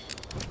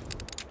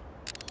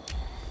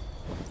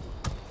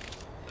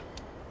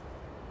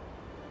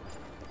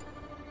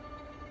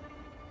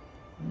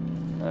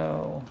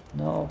 No,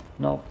 no,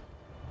 no.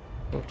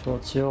 Go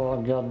towards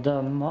your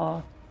goddamn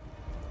mark.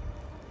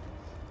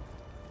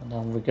 And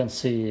then we can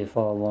see if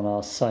I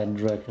wanna side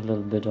drag a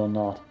little bit or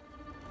not.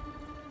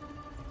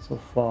 So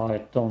far I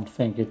don't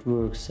think it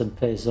works and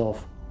pays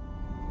off.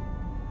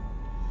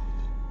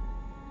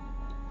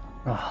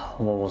 Ah,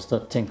 what was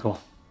that tinkle?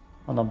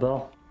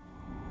 Annabelle?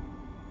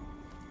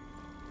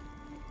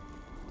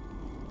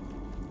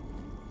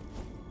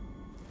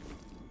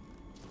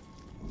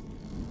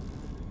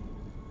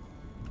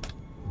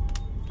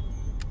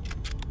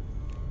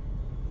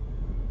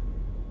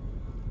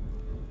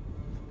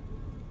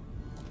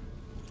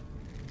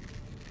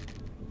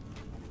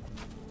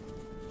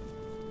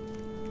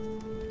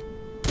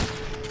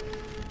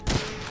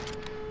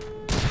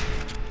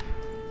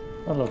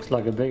 That looks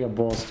like a bigger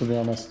boss, to be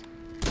honest.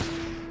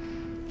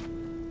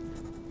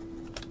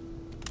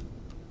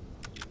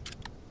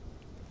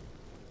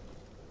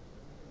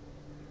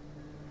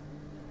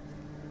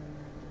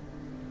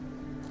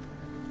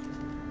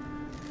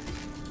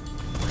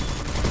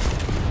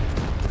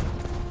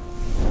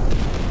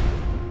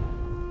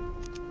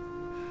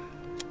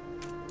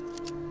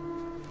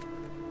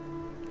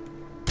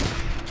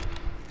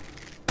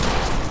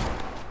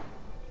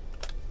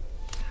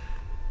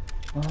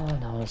 Oh,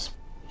 now this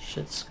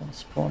shit's gonna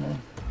spawn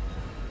in.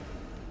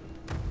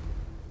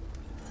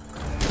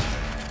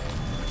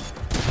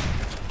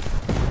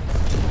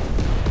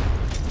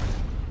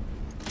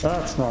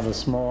 That's not a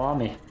small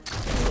army.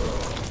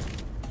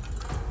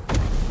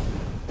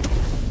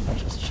 I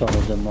just shot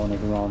a demonic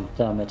round,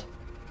 damn it.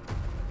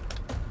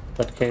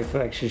 That cave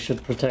actually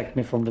should protect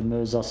me from the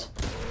Musas.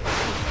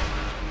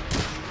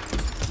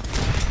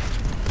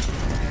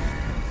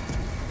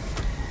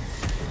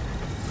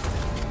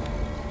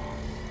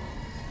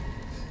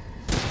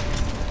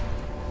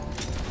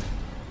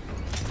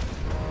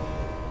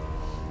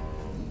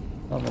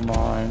 Never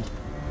mind.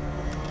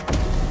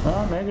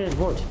 Ah, maybe it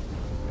would.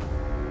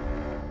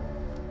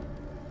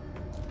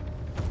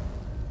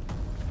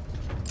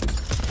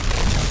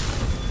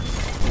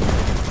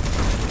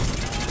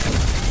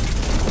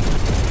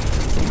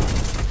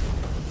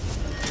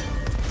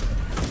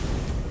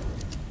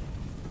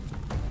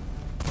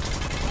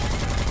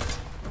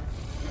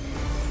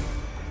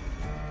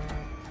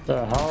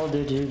 The hell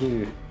did you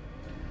do?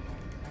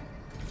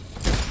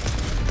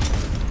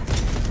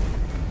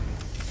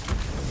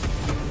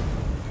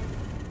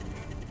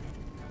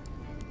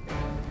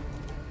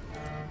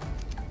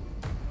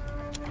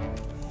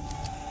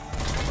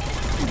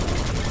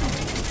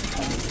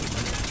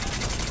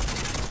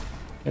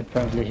 It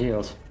apparently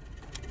heals.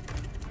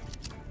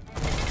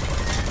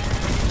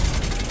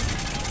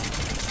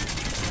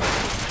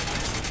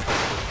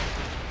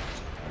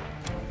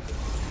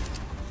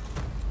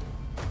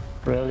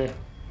 Really?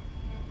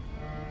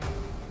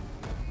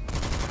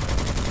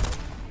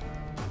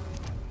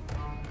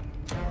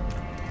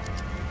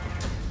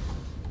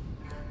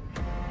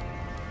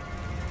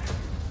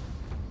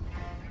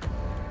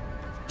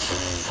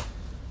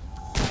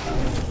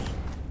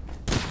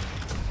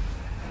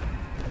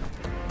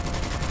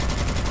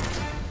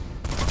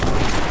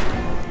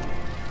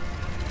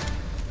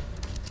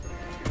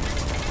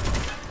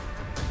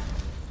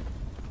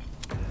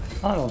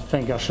 I don't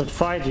think I should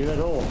fight you at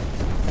all.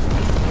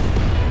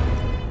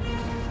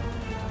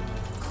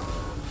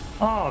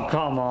 Oh,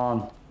 come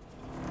on.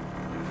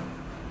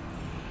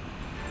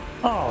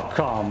 Oh,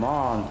 come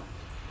on.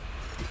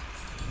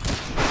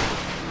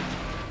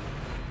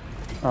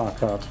 Oh,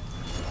 God.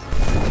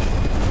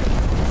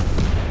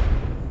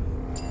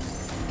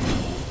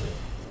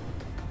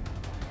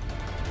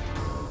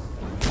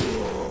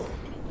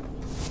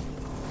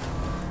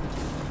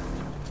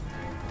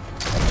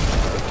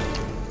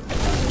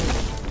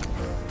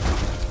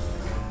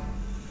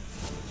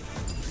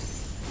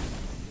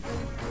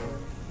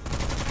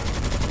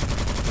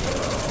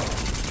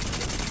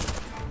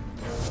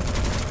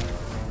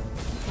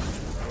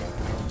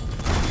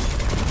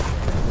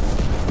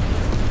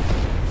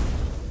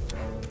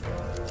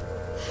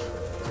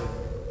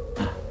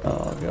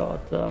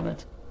 God damn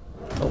it.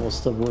 That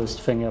was the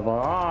worst thing ever.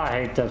 Ah,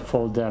 I hate that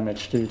full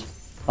damage, dude.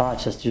 I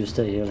just used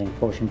the healing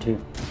potion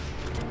too.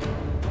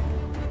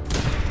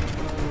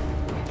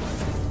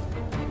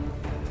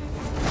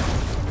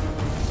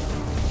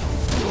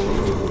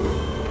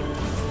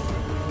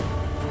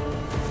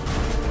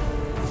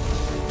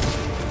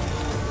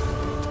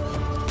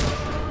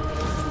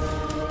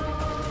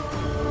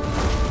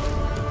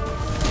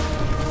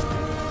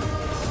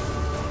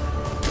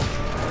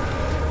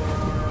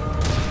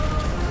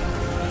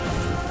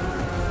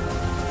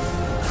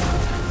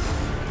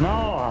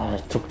 No,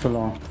 it took too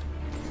long.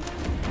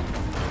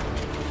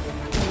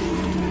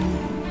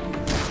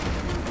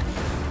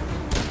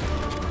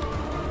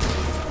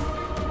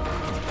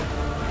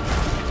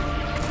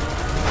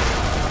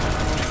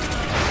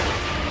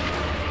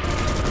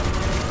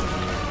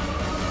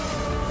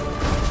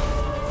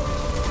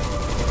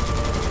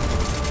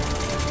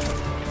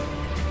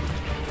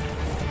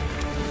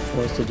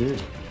 Where's the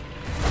dude?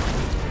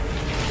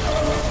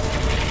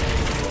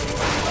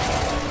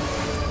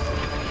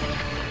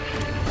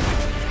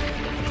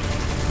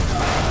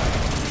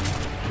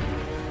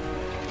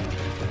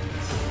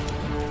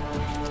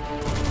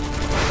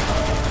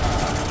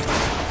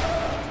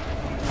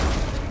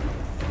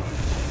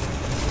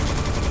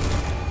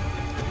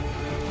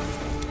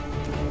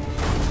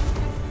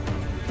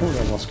 Oh,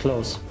 that was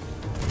close.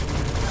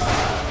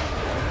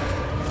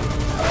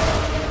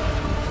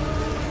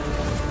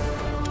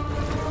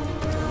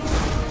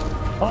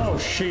 Oh,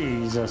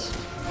 Jesus.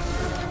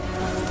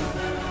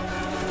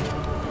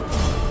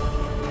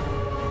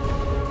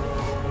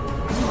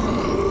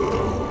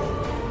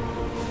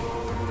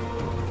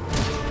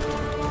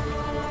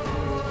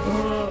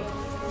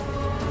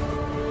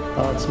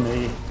 That's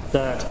me.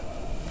 Dead.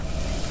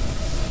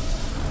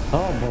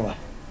 Oh, boy.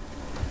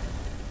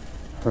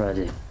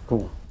 Ready.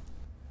 Cool.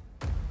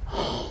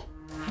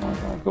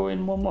 I'll go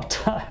in one more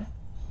time.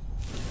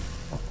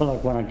 I feel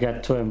like when I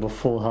get to him with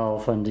full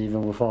health and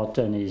even without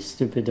any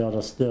stupid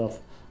other stuff,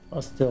 I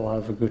still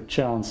have a good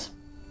chance.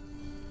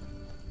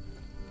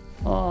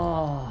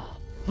 Ah,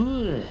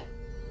 ugh.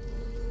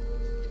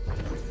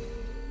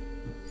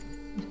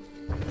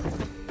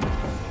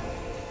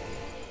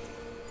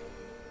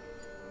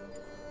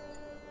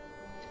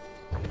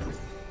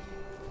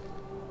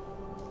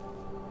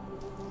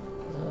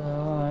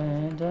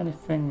 Ain't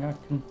anything I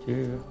can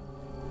do.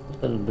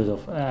 A little bit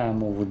of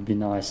ammo would be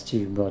nice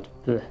too, but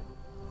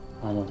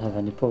I don't have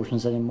any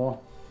potions anymore.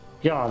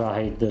 God,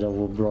 I hate that I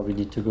will probably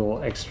need to go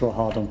extra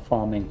hard on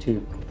farming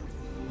too.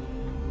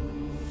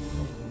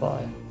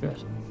 Bye.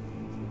 Good.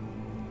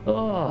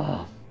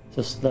 Ah,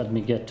 just let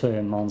me get to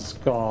him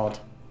unscarred.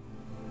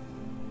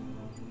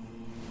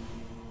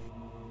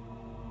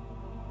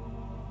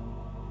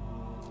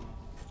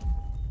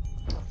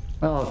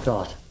 Oh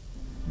God.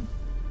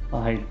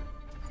 I hate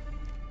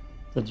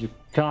that you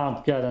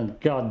can't get a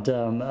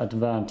goddamn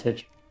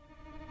advantage.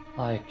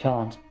 I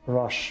can't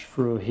rush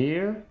through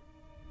here.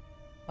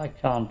 I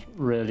can't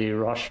really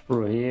rush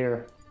through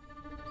here.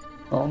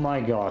 Oh my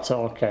God,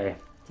 okay.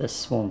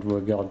 This won't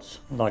work out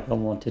like I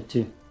wanted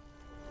to.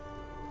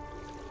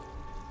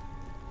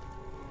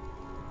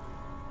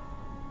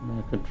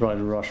 I could try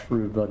to rush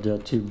through, but there are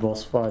two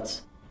boss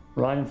fights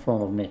right in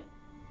front of me.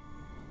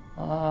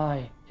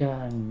 I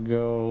can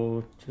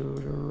go to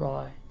the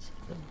right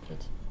a little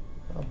bit.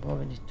 I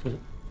probably need to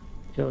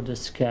kill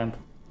this camp.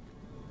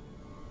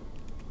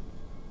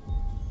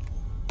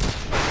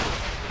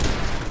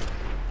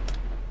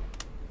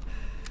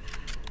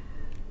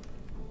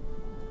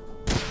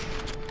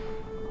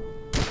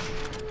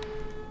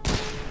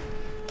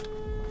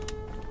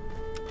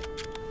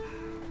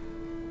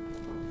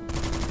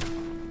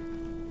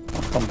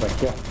 I'll come back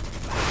here.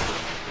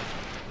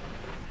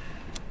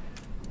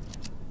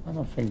 I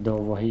don't think the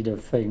overheater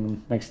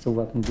thing makes the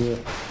weapon good.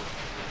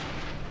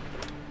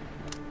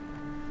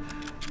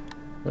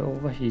 The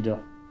overheater.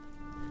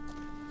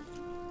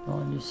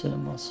 Oh, new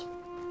cinemas.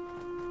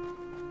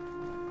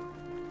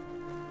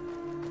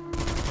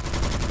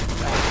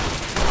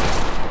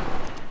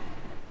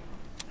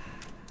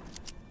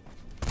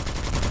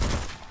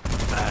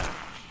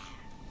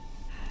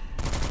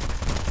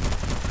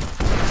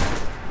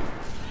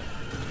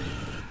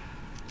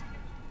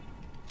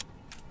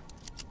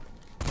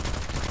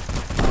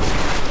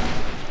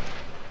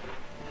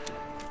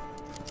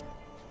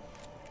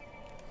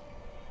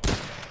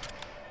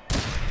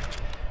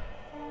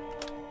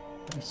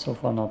 So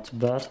far not too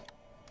bad.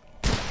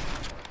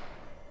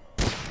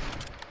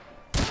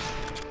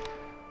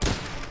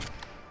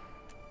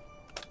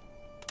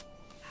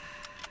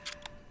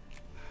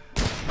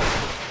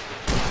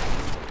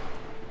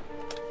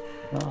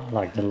 Oh, I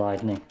like the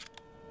lightning.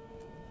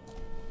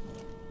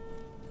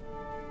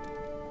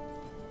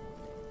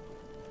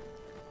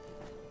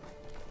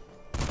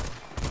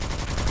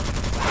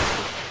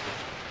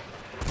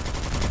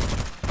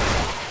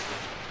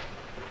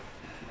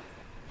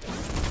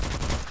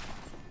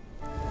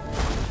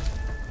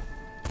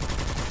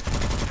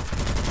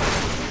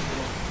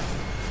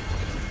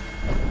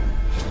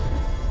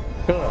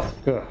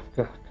 Good.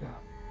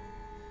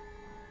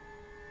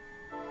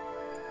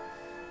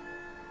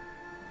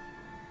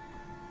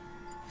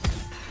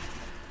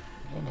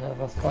 Don't have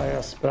a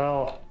fire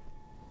spell.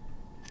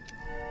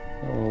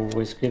 You're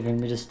always giving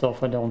me the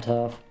stuff I don't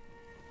have.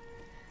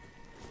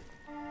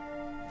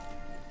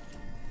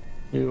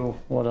 You,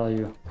 what are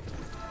you?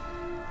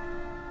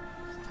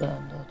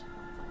 Standard.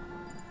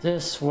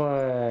 This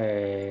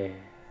way.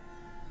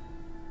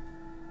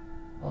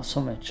 Oh, so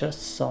many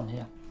chests on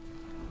here.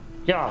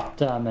 God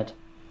damn it.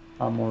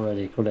 I'm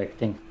already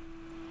collecting.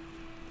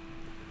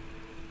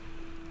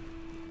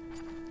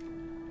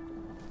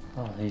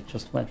 Oh, he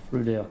just went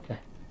through there, okay.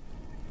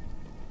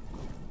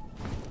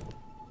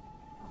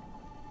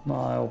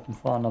 My open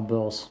fire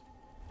bills.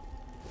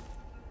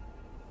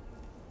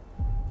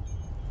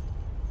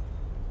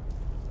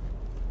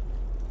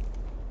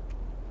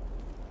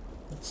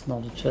 That's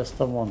not a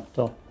chest I want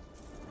though.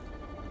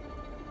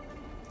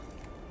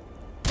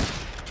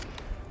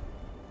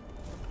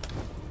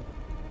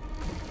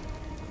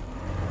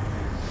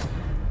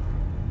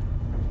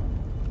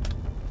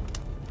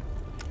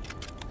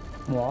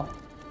 What?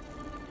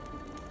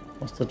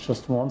 Was that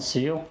just one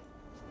seal?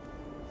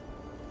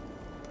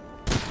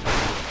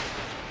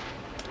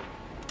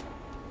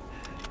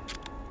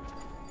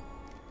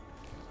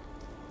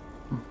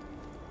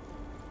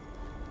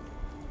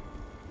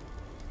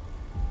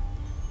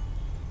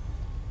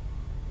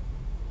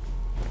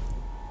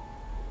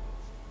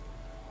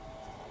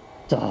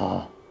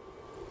 Duh.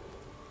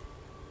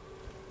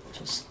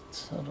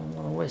 I don't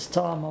want to waste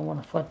time. I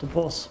want to fight the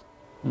boss.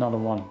 Another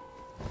one.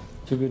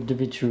 Too good to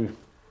be true.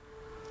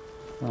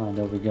 Ah,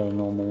 there we go, a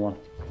normal one.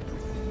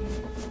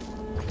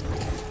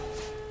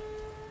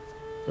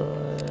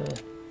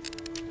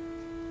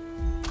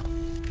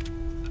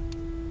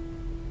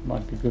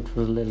 Might be good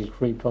for the little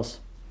creepers.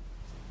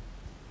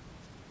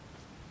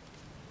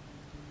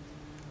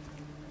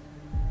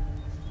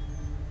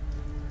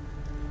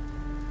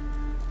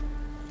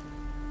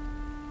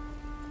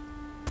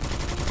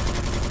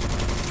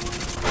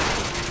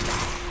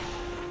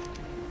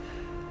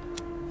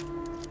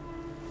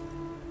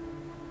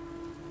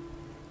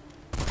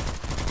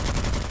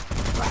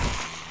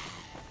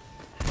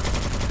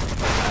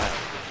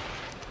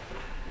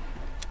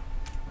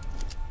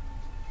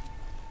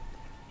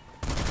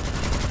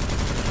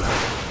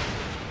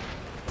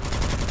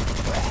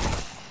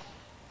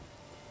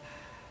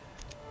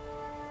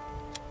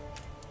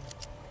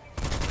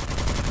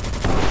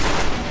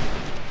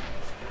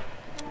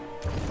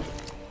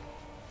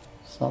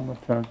 Some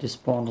apparently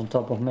spawned on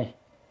top of me.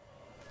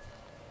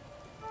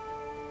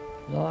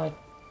 Did I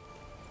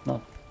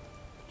not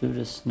do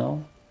this?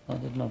 No, I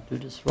did not do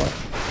this right.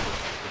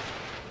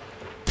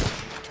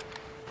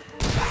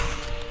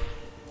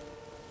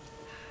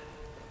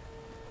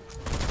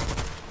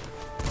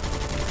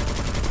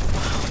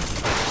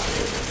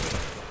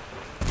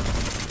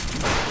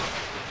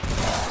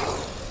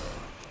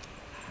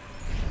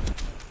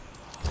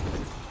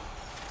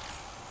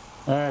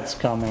 That's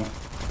coming.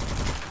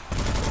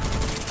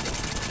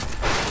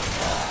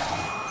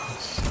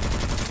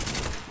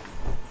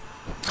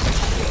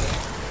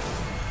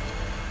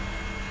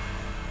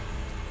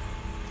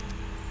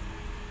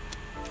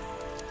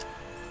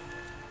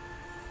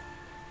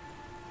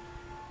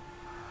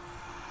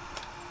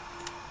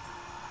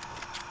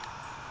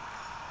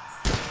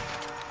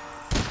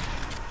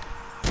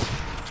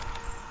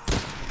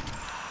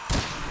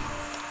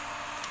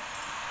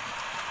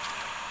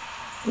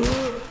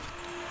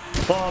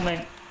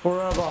 Farming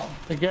forever,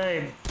 the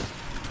game.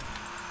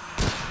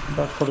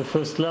 But for the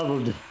first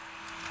level.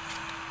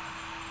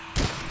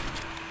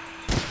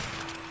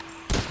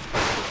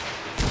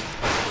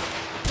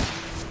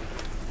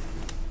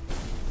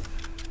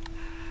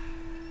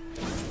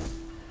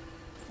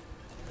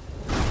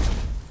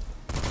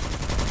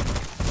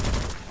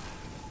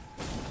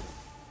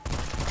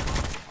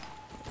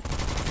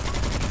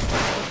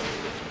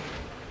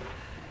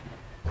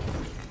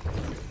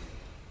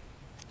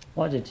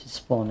 Why did he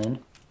spawn in?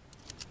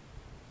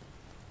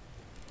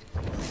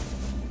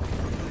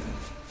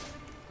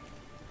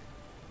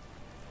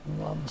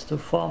 Well, I'm still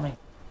farming.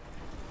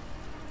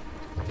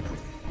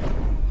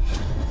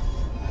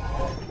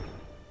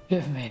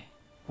 Give me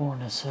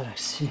bonus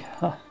elixir.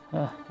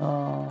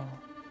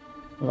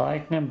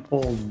 Lightning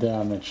bolt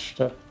damage.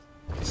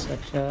 That's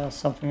actually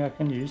something I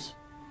can use.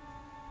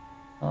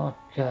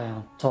 Okay,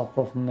 on top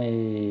of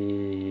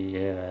me.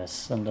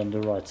 Yes, and then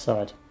the right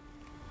side.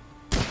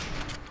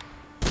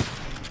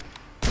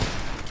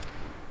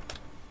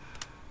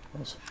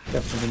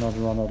 Definitely not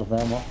run out of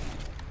ammo.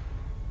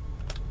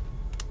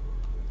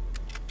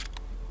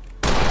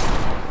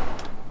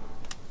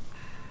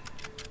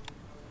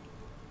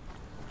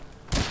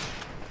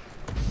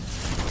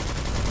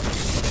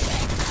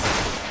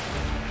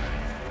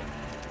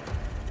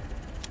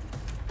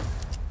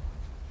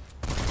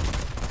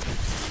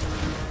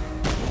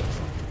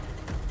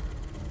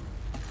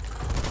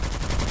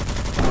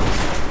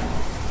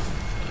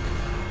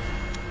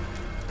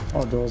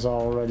 Oh, those are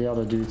already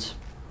other dudes.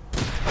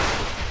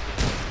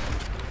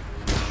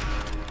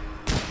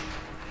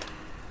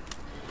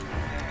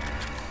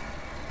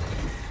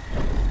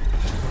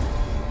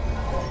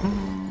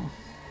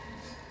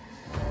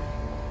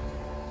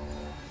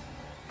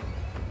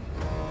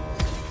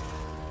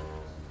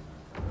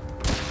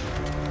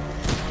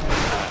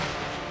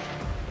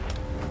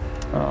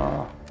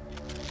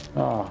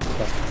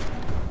 Okay.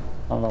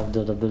 I love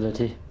that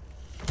ability.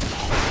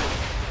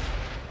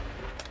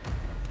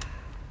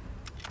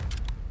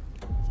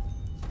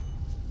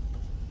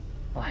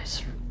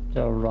 Nice.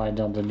 They're right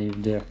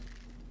underneath there.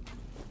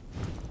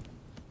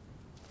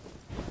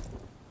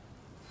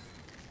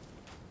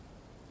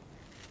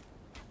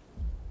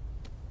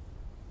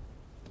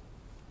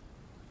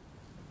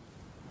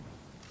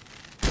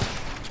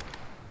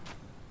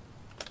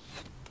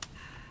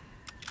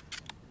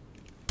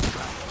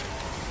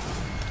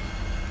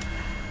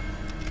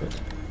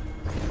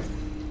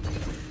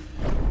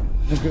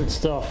 Good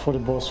stuff for the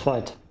boss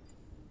fight.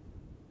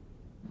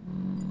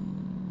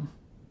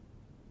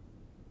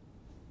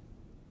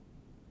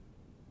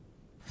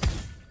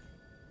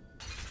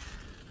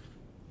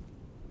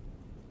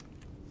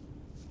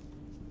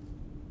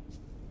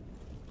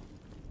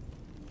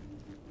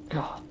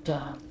 God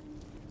damn.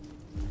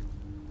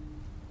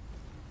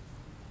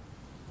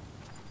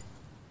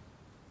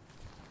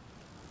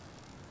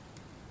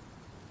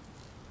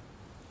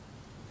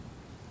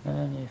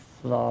 Any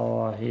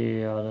flower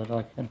here that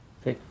I can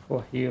pick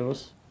for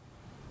heals?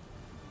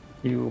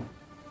 You.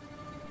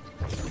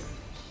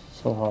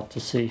 So hard to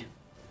see.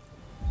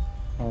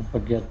 I'll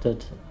forget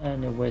that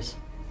anyways.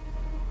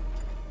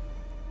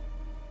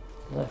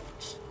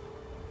 Left.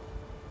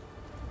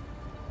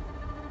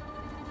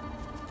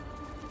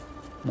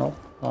 Nope,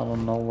 I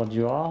don't know what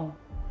you are.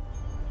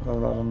 I'd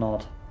rather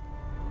not.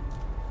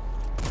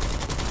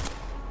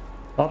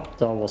 Oh,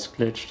 that was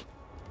glitched.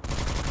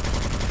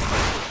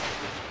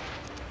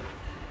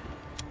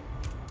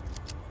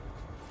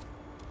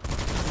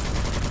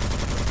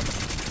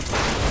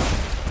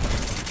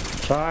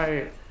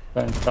 Try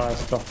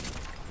Painkiller.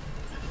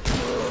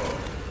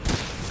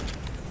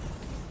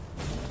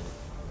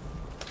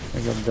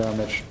 We got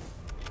damaged.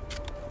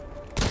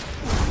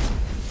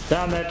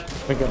 Damn it!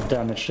 We got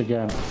damaged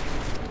again.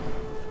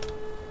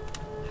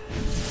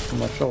 Too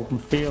much open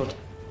field.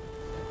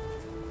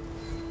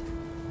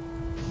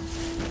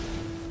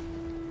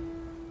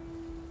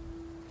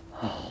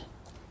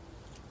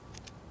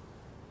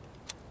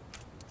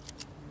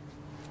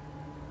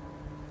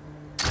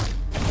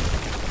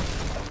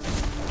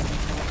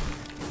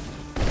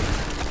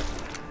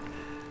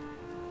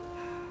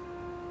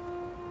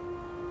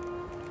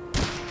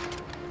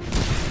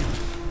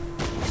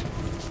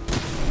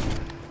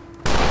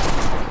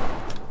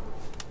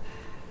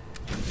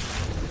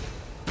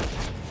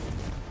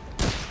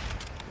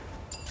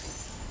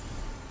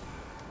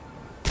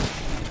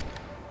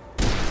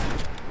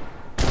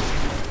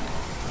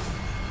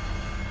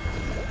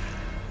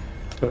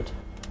 Good.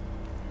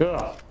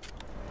 Yeah.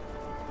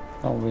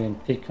 Now we're in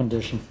peak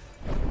condition.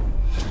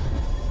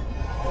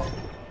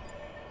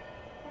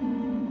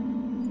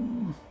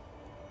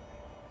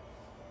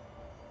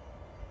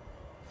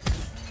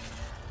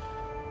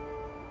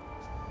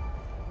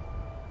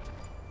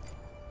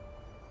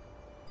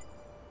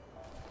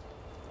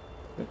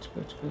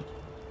 Good.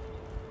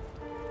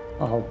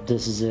 I hope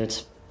this is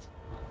it.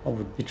 I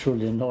would be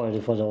truly annoyed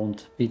if I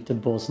don't beat the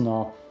boss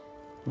now.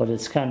 But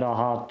it's kind of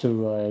hard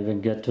to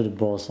even get to the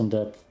boss, and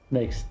that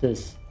makes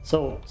this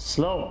so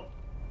slow.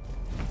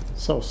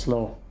 So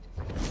slow.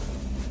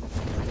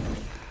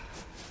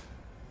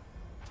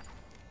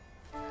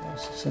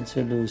 Also, since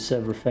you lose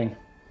everything.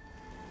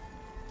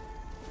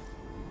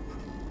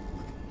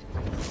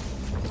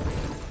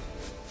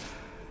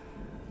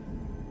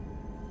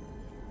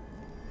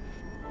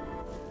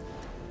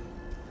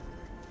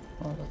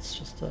 Oh, that's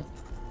just a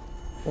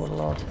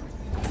portal out.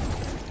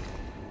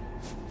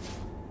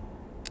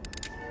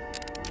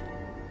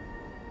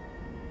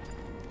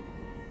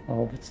 I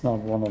hope it's not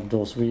one of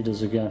those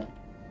readers again.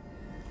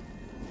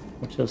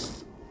 We'll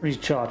just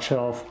recharge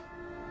health.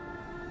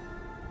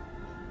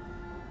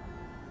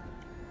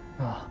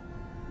 Ah,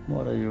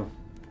 what are you?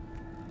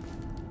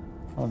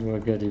 How do I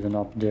get even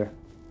up there?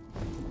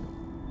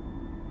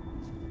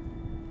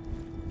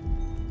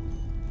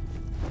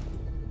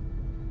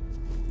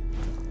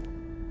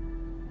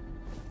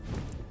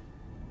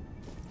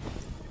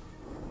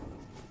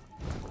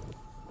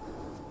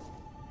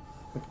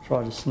 Could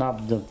try to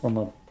snap them from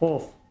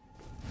above.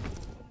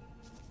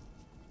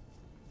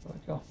 There we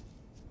go.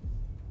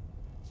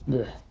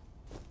 There.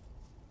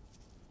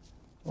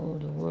 All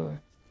the work.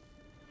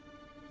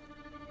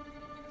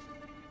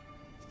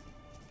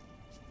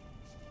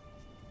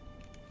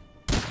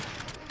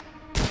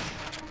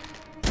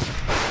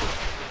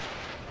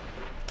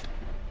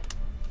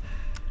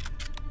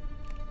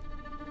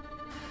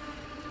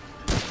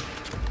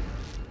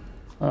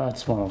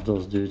 That's one of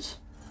those dudes.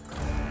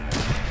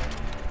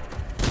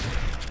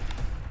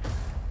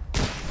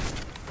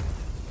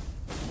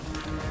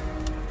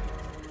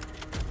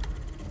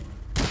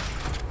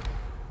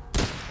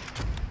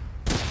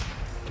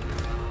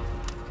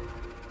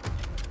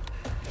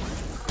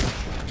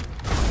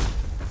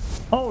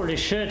 Holy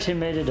shit, he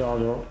made it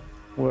out.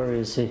 Where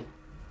is he?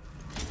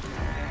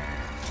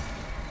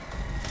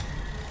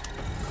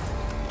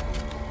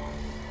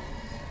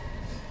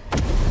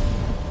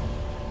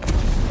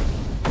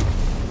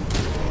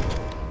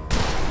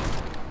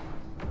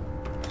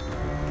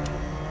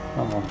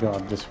 Oh my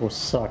god, this will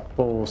suck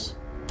balls.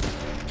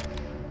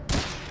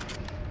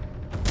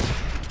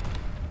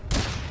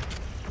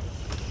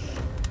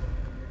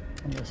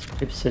 I'll just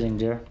keep sitting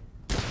there.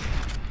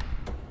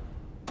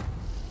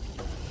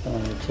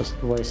 And it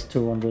just waste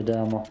 200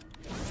 ammo.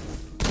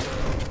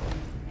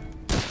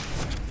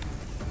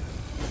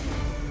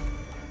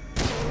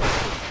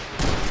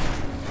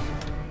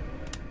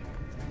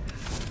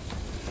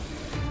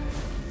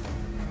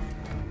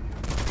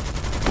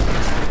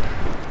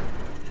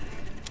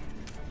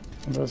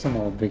 And there's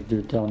another big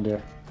dude down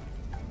there.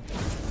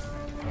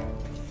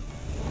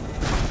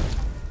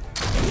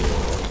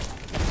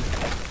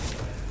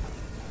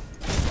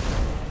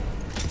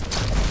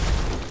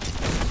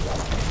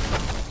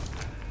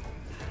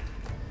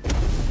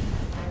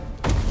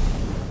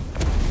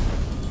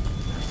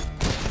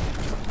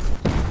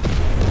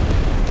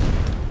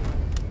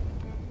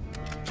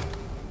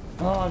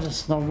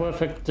 it's not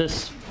worth it.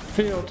 This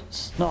field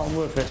is not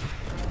worth it.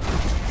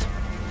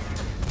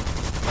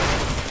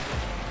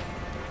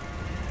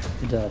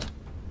 Dead.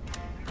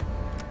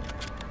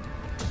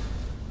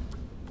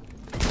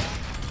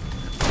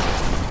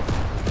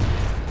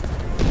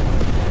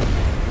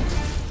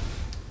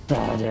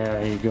 Ah,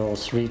 there he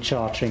goes,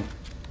 recharging.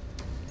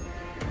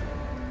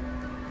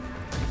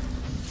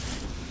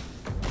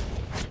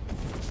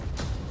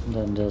 And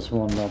then there's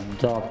one up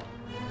top.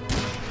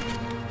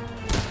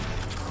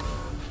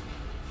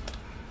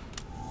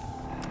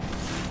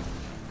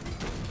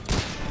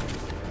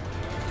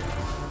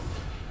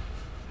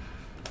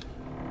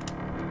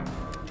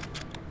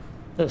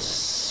 This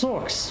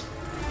sucks.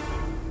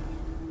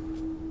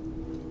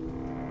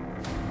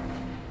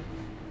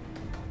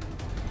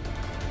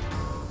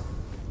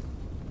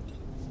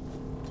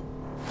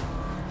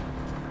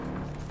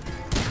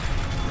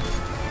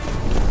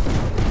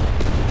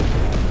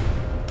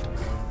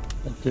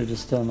 That dude is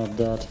still not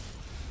dead.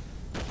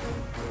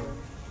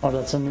 Oh,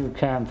 that's a new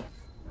camp.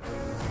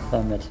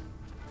 Damn it.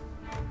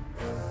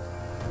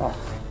 Oh.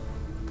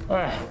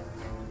 Ah.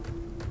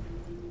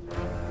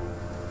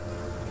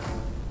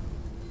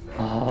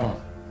 Ah.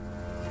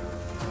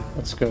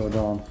 Let's go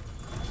down.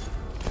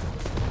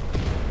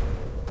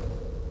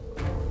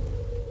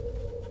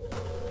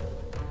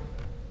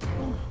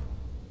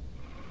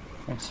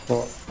 Thanks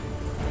for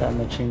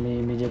damaging me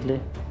immediately.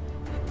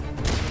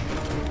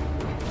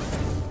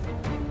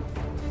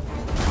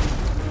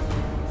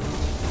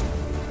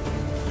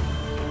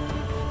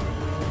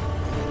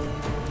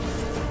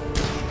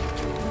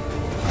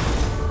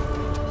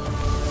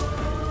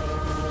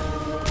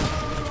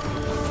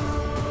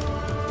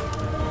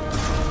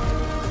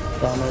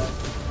 Damn it.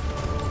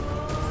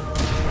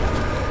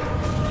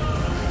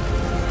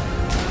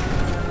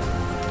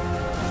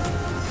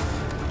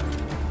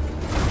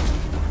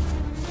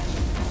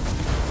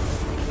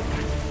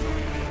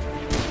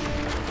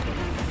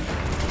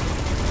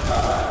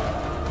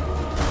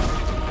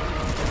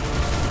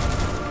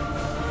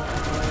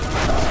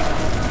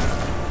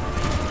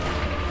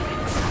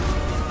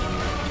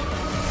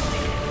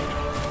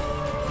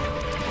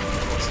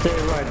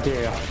 Stay right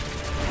there.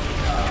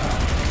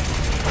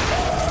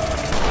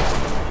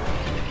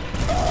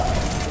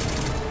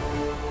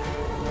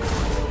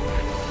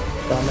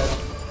 Damn it.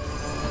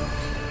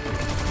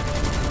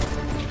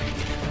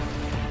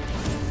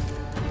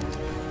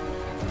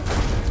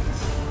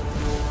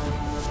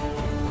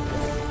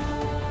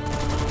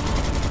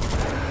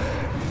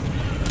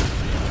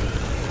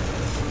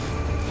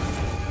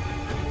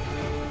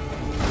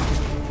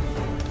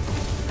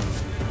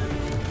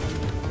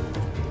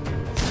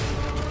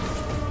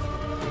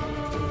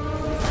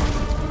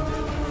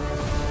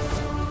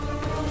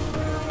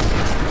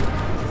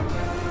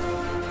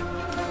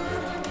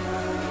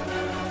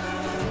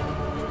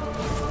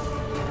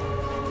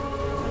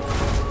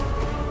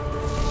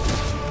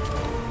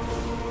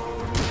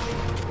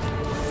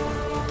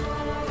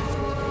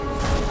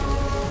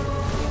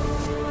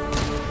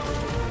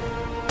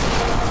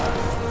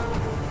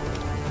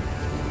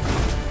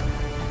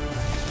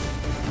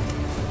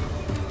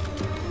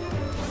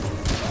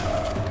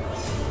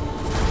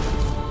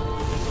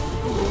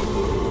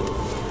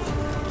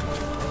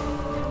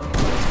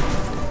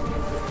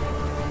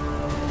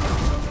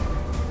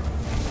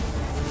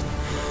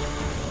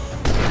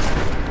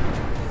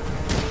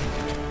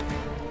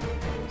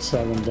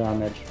 Seven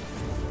damage.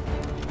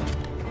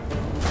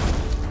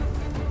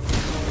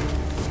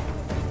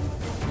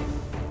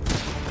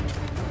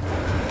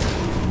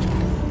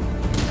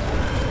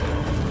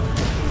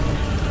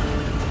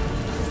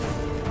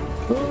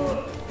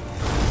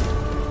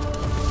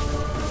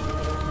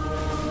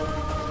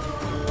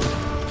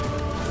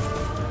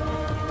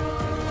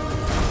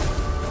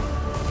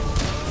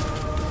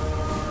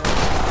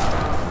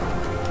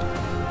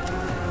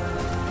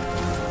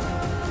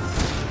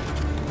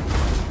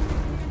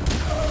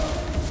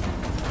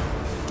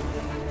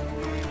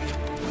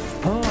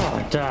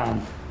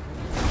 Damn.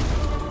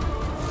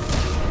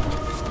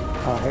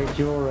 I hate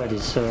you already,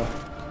 sir.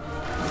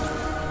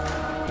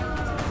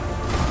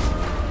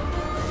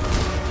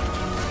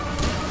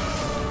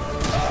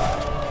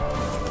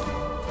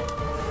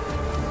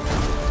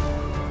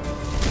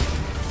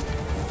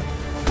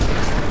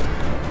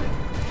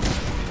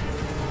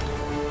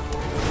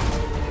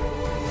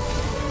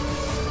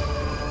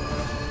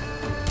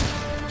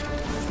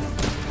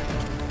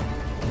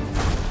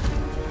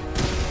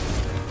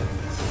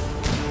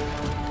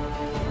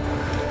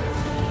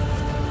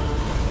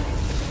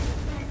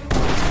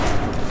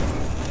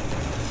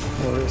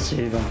 Where is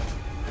he even?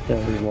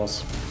 There he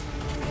was.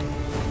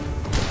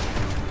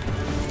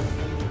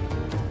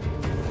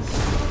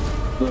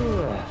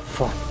 Ugh,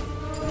 fuck.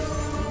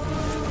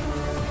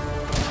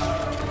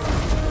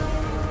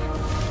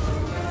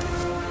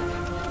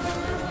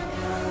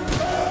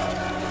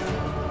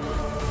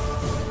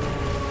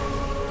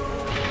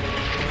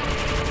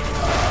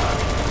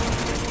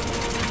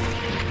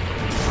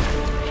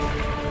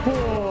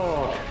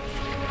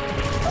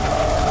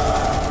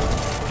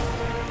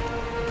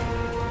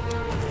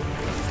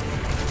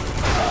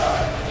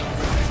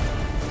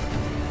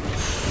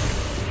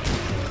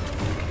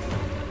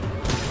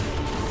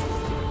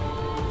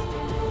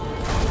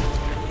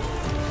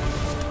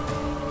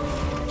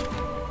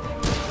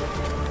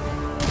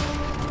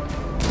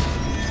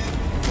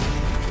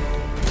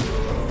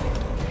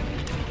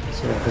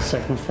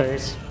 second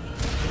phase.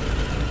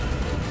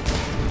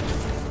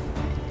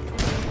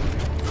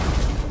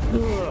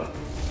 Ugh.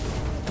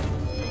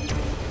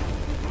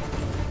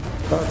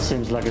 That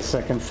seems like a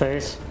second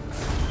phase.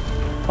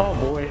 Oh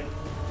boy.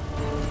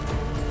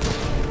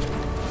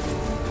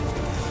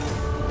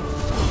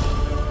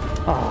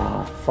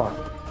 Ah, fuck.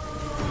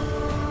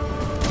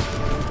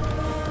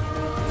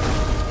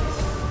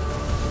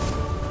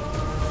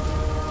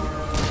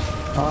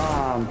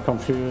 Ah, I'm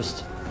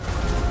confused.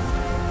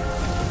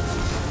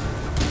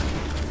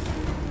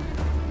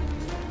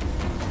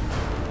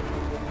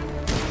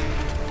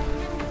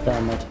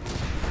 Damn it.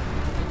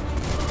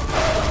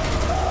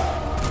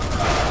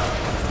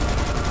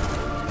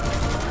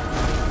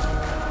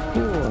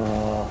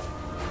 Ooh.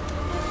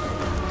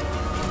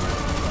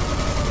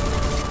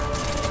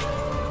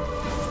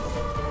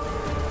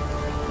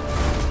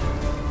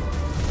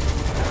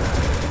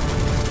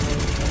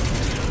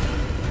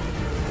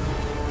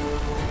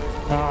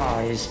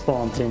 Ah, he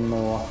spawned in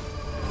more.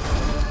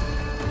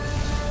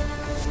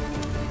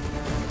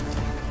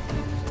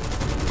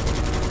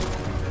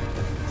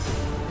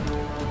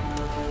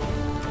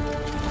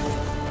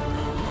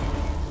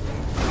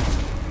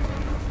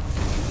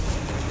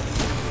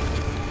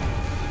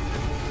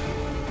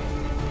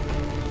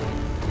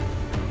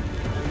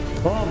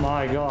 Oh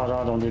my god,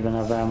 I don't even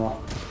have ammo.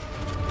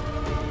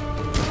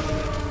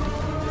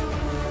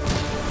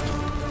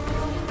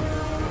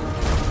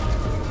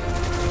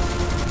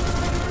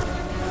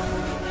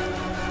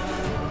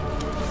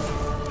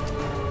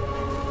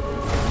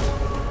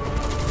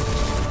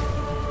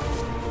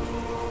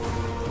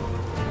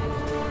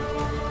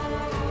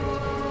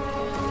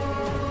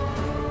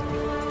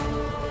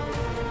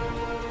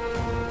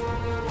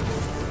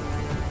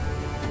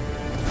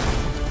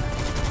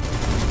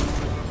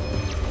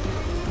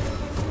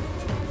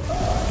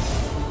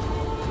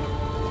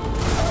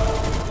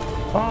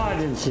 Oh, I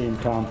didn't see him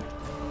come.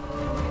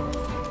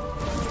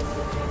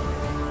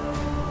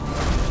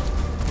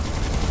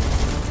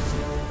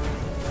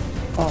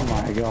 Oh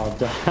my god,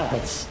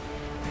 that's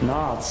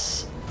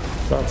nuts.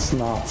 That's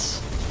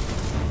nuts.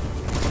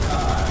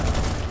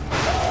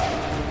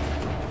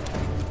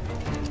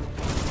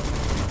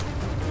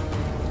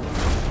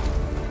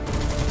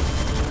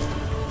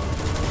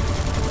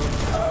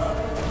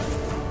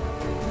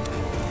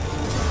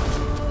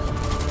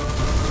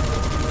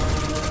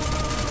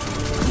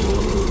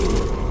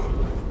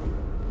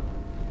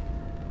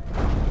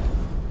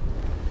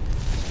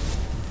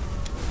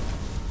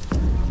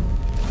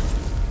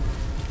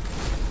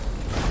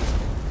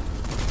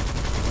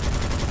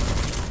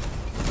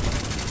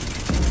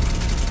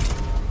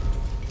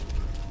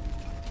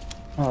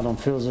 I don't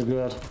feel so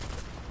good.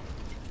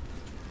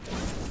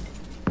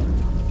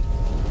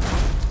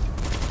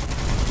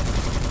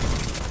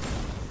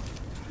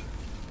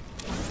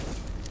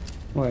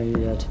 Where are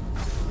you at?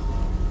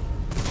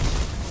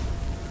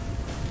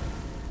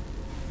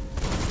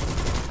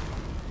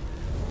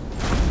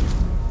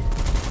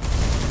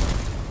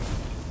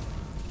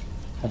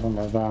 I don't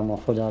have ammo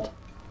for that.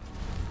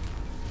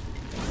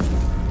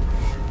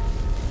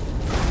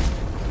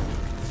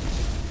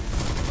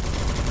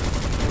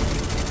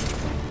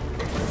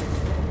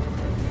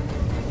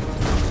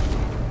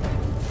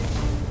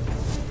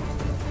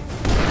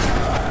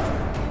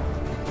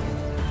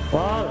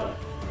 Well,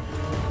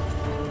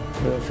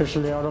 we're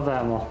officially out of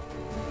ammo.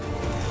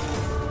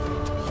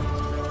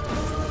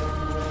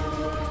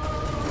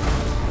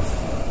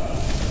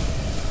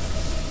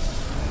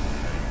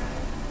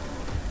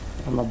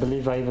 And I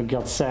believe I even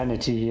got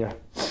sanity here.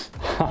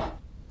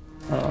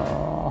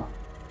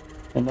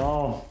 You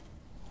know,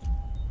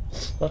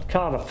 that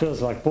kind of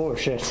feels like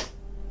bullshit.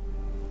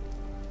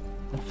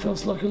 It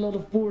feels like a lot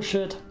of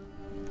bullshit.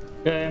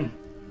 Game.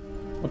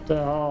 What the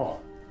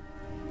hell?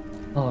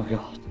 Oh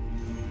god.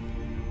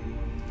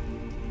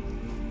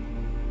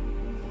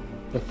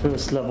 The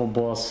first level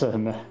boss.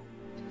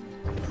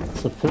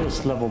 It's the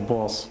first level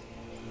boss.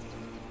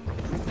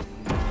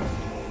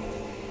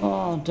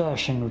 Oh,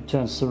 dashing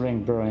returns the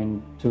ring bearer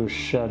into a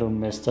shadow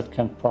mist that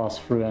can pass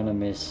through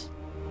enemies.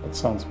 That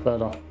sounds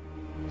better.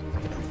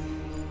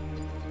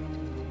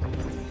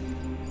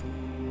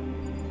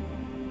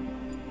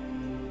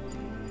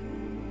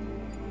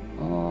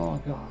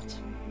 Oh god.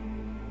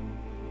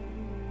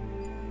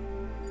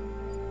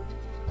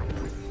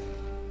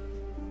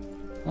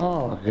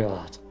 Oh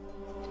god.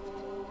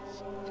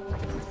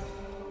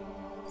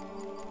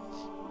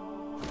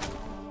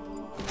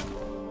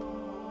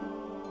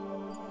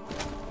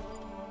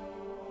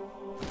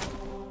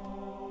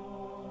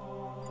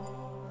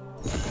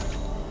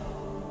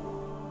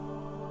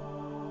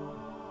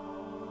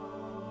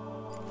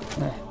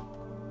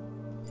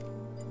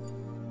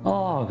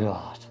 Oh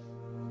god.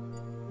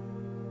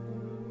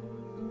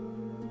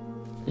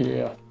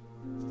 Yeah.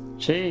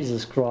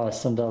 Jesus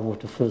Christ, and that was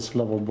the first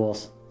level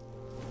boss.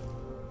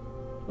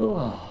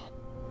 Oh.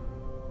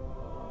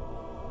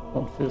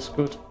 Don't feel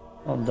good.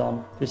 I'm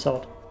done. Peace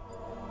out.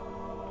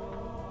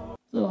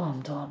 Oh,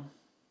 I'm done.